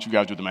going to let you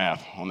guys do the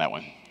math on that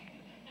one.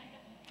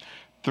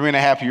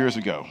 3.5 years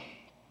ago.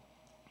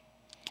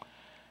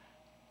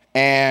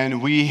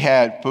 And we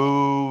had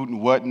food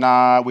and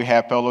whatnot. We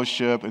had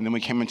fellowship, and then we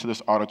came into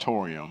this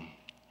auditorium.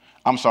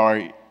 I'm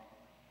sorry,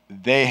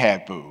 they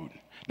had food.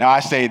 Now,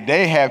 I say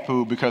they had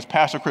food because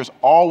Pastor Chris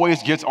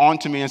always gets on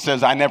to me and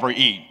says, I never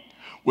eat,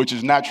 which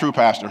is not true,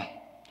 Pastor.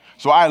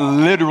 So I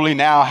literally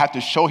now have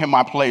to show him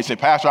my plate, say,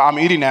 Pastor, I'm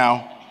eating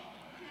now.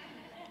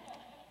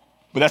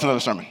 But that's another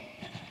sermon.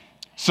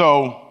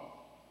 So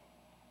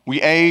we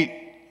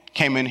ate,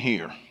 came in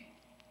here,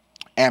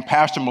 and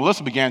Pastor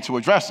Melissa began to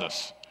address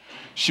us.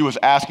 She was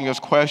asking us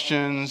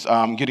questions,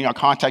 getting our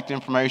contact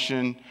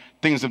information,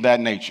 things of that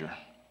nature.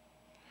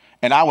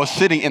 And I was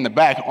sitting in the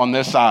back on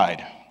this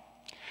side.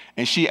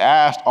 And she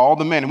asked all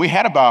the men, and we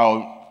had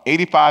about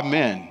 85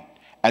 men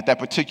at that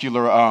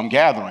particular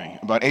gathering,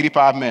 about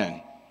 85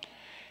 men.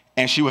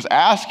 And she was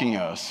asking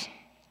us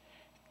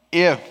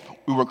if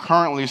we were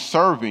currently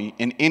serving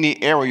in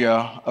any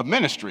area of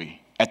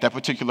ministry at that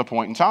particular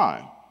point in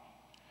time.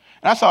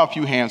 And I saw a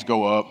few hands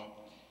go up,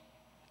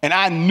 and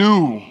I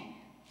knew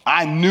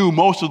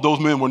most of those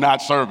men were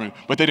not serving,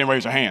 but they didn't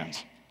raise their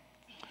hands.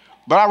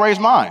 But I raised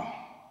mine.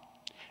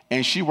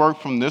 And she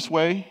worked from this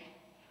way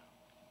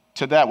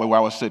to that way where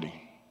I was sitting.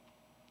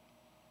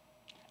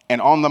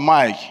 And on the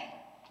mic,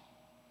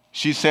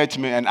 she said to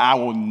me, and I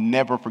will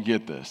never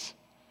forget this,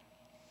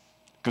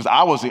 because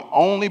I was the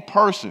only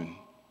person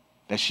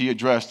that she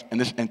addressed in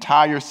this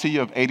entire sea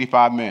of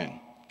 85 men.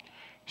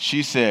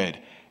 She said,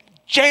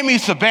 Jamie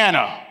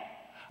Savannah,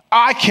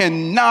 I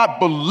cannot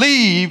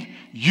believe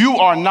you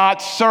are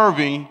not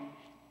serving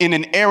in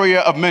an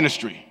area of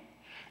ministry.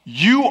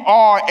 You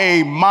are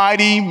a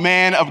mighty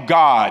man of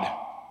God.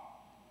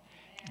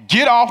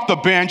 Get off the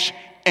bench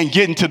and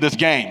get into this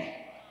game.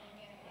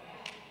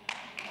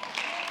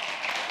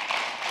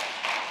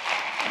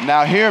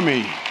 Now hear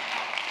me.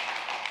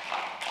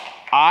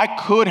 I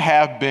could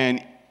have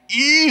been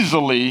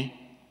easily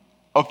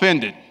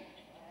offended,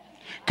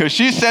 because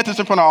she said this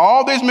in front of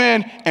all these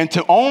men and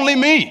to only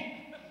me.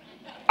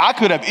 I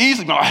could have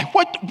easily been like,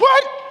 what?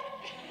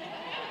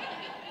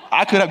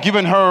 I could have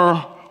given her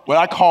what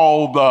I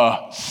call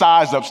the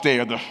size up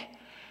stare. And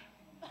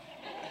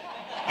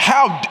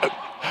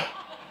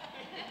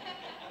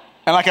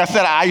like I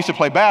said, I used to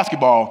play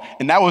basketball,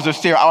 and that was a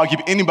stare I would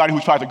give anybody who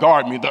tried to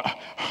guard me.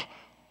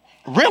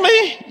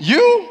 Really?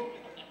 You?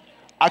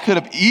 I could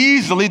have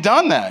easily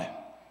done that.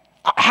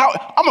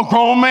 I'm a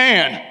grown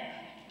man.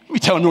 You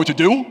telling me what to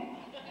do?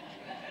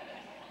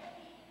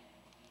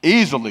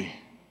 Easily.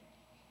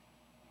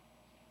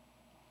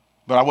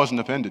 But I wasn't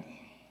offended.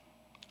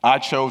 I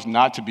chose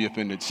not to be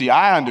offended. See,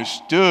 I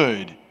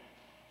understood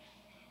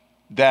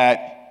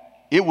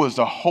that it was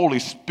the Holy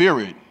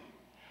Spirit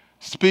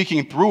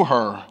speaking through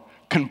her,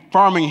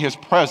 confirming his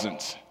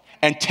presence,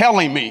 and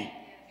telling me,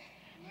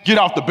 get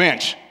off the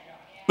bench.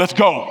 Let's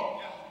go.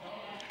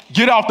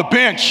 Get off the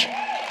bench.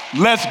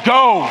 Let's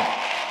go.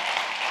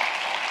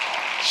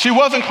 She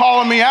wasn't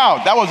calling me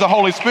out. That was the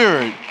Holy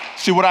Spirit.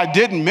 See, what I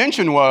didn't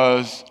mention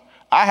was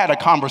I had a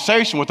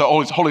conversation with the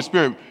Holy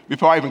Spirit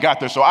before I even got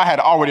there, so I had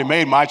already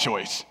made my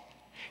choice.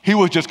 He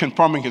was just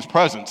confirming his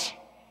presence.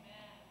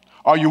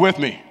 Are you with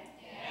me?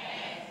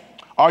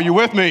 Are you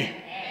with me?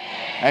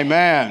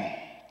 Amen.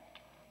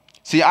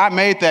 See, I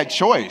made that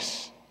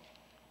choice.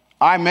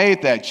 I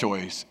made that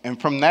choice. And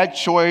from that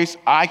choice,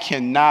 I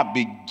cannot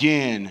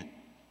begin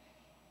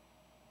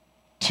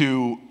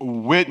to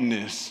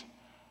witness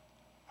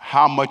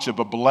how much of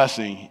a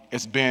blessing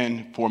it's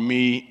been for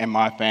me and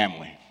my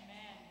family.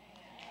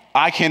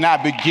 I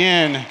cannot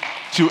begin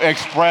to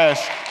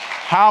express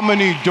how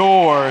many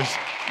doors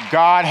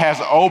God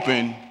has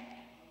opened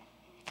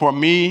for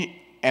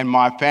me and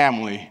my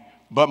family.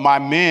 But my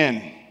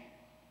men,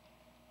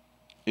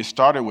 it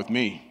started with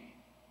me.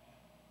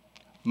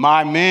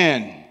 My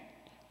men,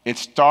 it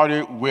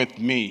started with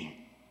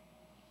me.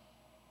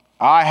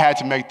 I had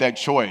to make that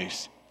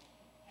choice.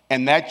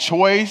 And that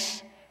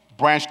choice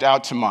branched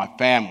out to my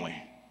family.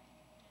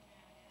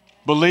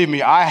 Believe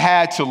me, I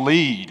had to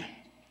lead.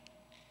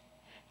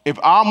 If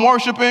I'm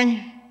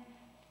worshiping,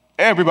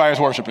 everybody's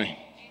worshiping.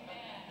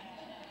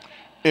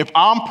 If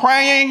I'm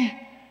praying,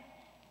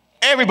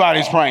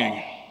 everybody's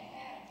praying.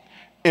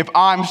 If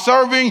I'm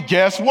serving,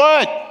 guess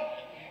what?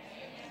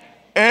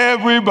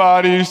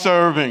 Everybody's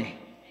serving.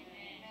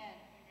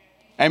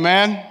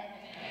 Amen?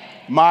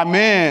 My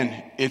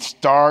men, it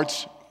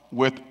starts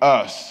with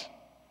us.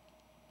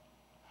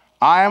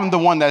 I am the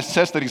one that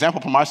sets that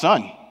example for my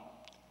son.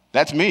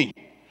 That's me.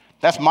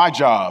 That's my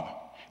job.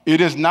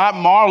 It is not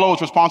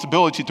Marlo's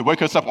responsibility to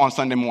wake us up on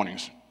Sunday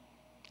mornings.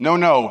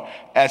 No.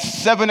 At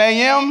 7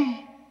 a.m.,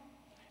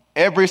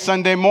 every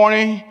Sunday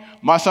morning,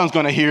 my son's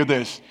going to hear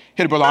this.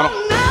 Hit it, Brother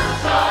Arnold.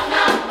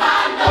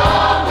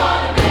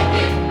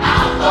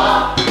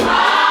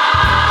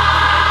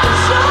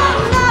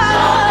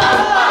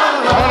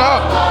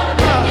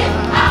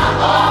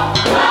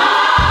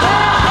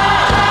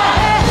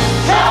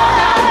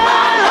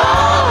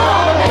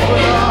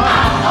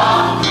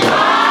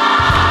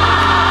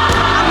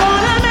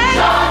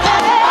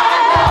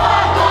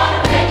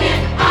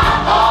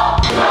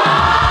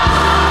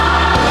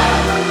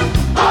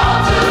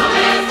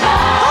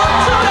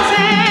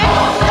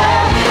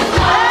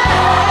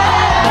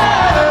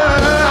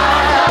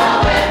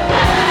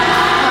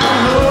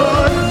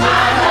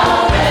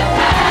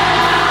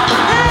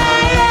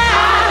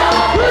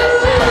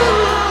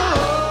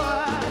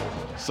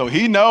 So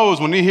he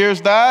knows when he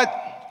hears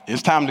that,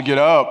 it's time to get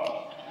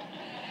up.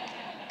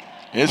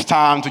 It's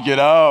time to get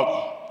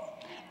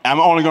up. I'm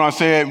only going to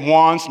say it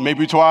once,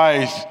 maybe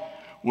twice.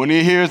 When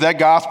he hears that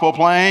gospel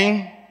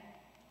playing,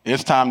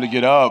 it's time to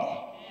get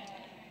up.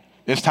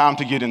 It's time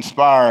to get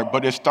inspired.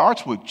 But it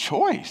starts with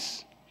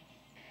choice.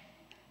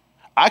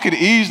 I could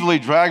easily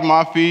drag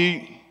my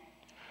feet,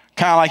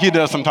 kind of like he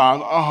does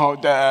sometimes. Oh,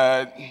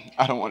 Dad,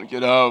 I don't want to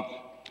get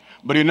up.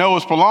 But he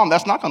knows for long,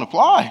 that's not going to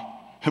fly.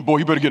 Boy,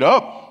 you better get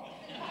up.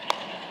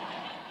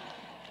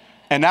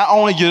 And not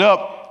only get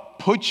up,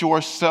 put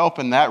yourself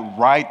in that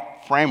right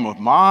frame of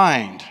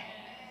mind.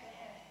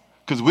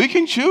 Because we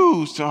can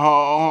choose to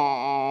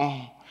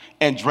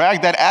and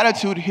drag that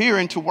attitude here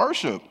into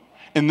worship.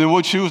 And then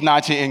we'll choose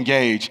not to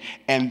engage.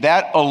 And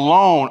that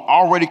alone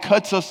already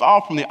cuts us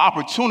off from the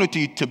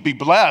opportunity to be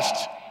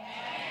blessed.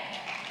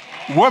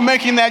 We're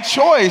making that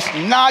choice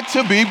not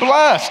to be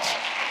blessed.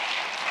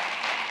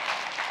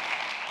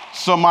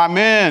 So my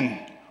men,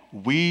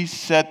 we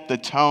set the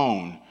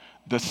tone,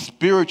 the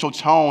spiritual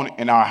tone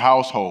in our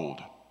household.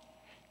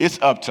 It's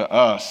up to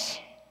us.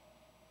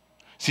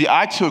 See,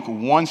 I took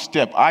one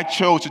step. I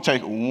chose to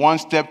take one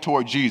step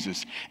toward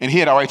Jesus, and he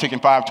had already taken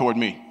 5 toward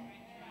me.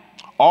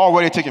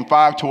 Already taken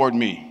 5 toward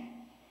me.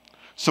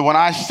 So when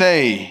I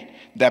say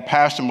that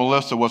Pastor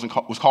Melissa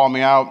was calling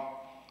me out,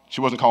 she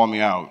wasn't calling me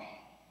out.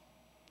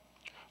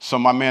 So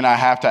my men, I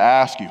have to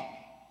ask you,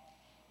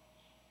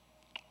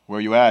 where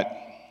are you at?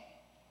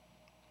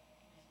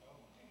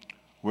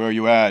 Where are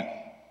you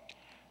at?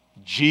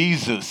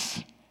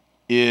 Jesus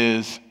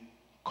is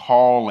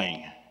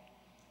calling.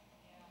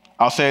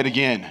 I'll say it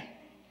again.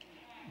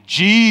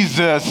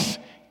 Jesus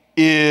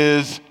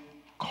is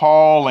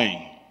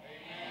calling.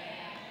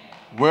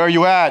 Where are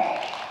you at?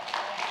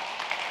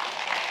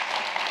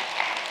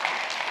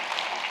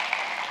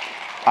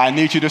 I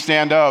need you to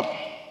stand up.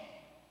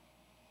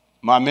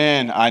 My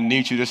men, I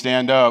need you to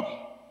stand up.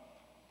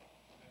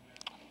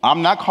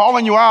 I'm not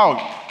calling you out.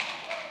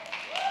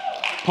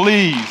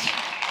 Please,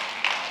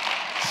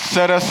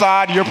 set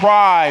aside your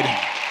pride.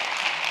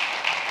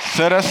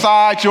 Set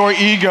aside your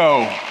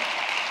ego.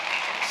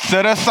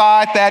 Set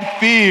aside that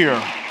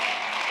fear.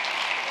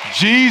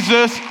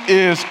 Jesus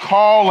is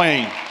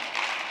calling.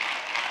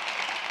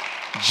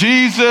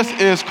 Jesus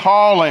is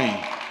calling.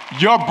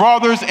 Your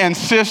brothers and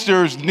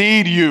sisters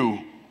need you.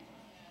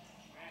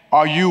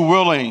 Are you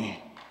willing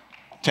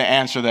to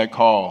answer that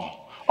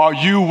call? Are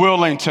you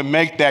willing to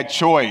make that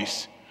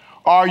choice?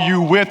 Are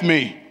you with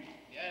me?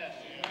 Yes.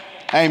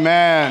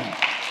 Amen.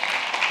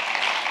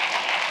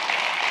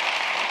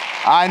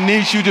 I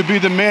need you to be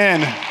the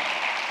men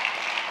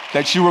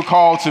that you were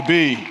called to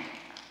be.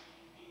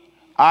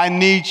 I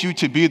need you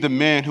to be the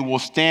men who will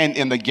stand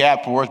in the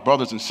gap for us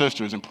brothers and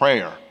sisters in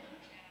prayer.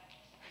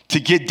 To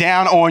get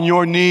down on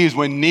your knees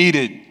when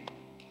needed.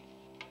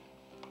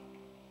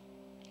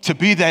 To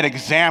be that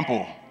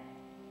example.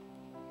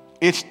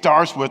 It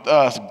starts with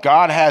us.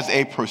 God has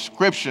a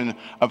prescription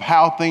of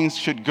how things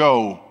should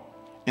go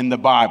in the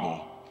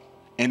Bible.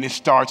 And it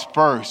starts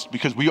first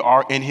because we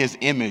are in his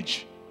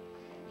image.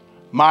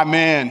 My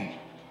men,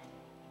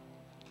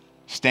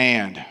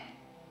 stand.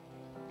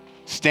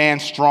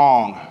 Stand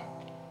strong.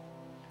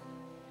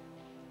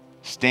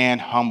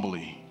 Stand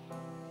humbly.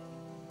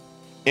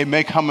 It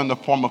may come in the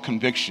form of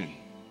conviction,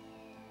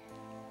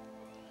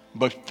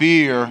 but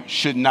fear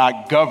should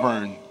not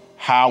govern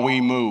how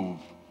we move.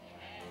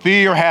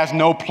 Fear has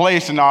no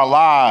place in our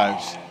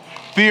lives.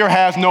 Fear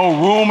has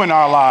no room in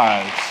our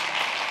lives.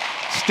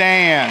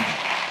 Stand.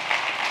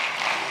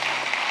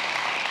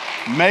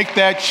 Make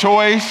that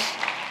choice.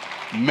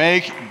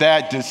 Make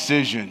that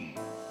decision.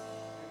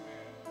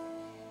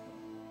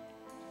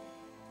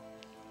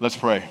 Let's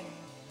pray.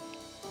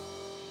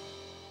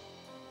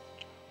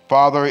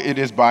 Father, it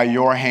is by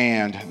your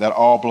hand that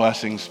all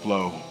blessings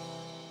flow.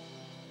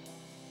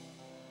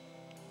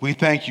 We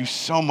thank you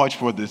so much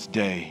for this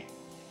day.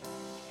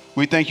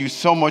 We thank you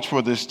so much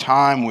for this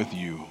time with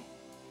you.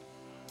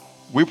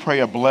 We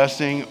pray a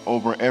blessing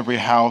over every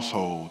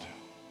household,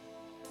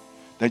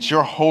 that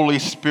your Holy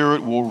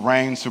Spirit will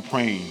reign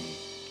supreme,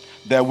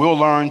 that we'll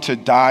learn to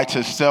die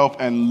to self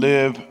and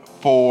live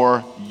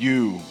for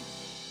you,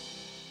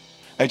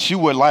 that you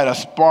would light a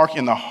spark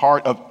in the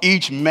heart of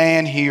each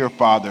man here,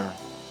 Father.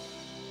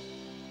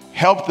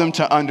 Help them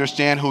to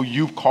understand who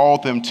you've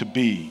called them to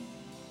be.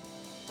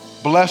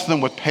 Bless them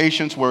with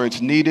patience where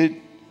it's needed.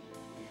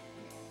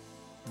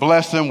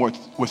 Bless them with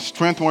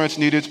strength where it's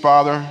needed,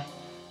 Father.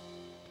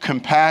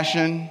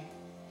 Compassion.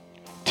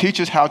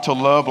 Teach us how to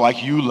love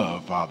like you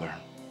love, Father.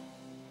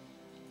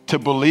 To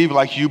believe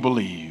like you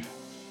believe.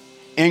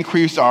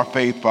 Increase our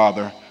faith,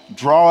 Father.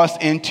 Draw us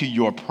into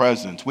your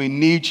presence. We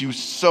need you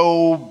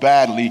so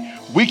badly.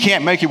 We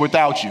can't make it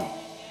without you.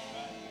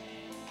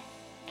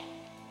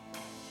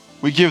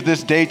 We give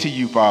this day to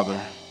you, Father.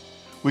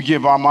 We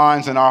give our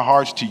minds and our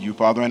hearts to you,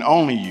 Father, and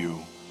only you.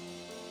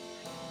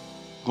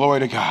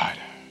 Glory to God.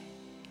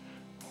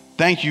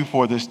 Thank you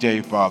for this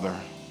day, Father.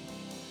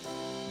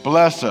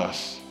 Bless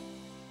us.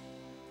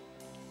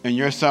 In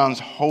your Son's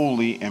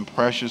holy and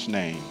precious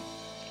name.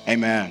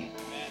 Amen.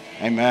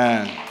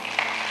 Amen.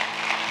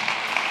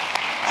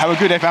 Have a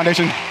good day,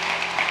 Foundation.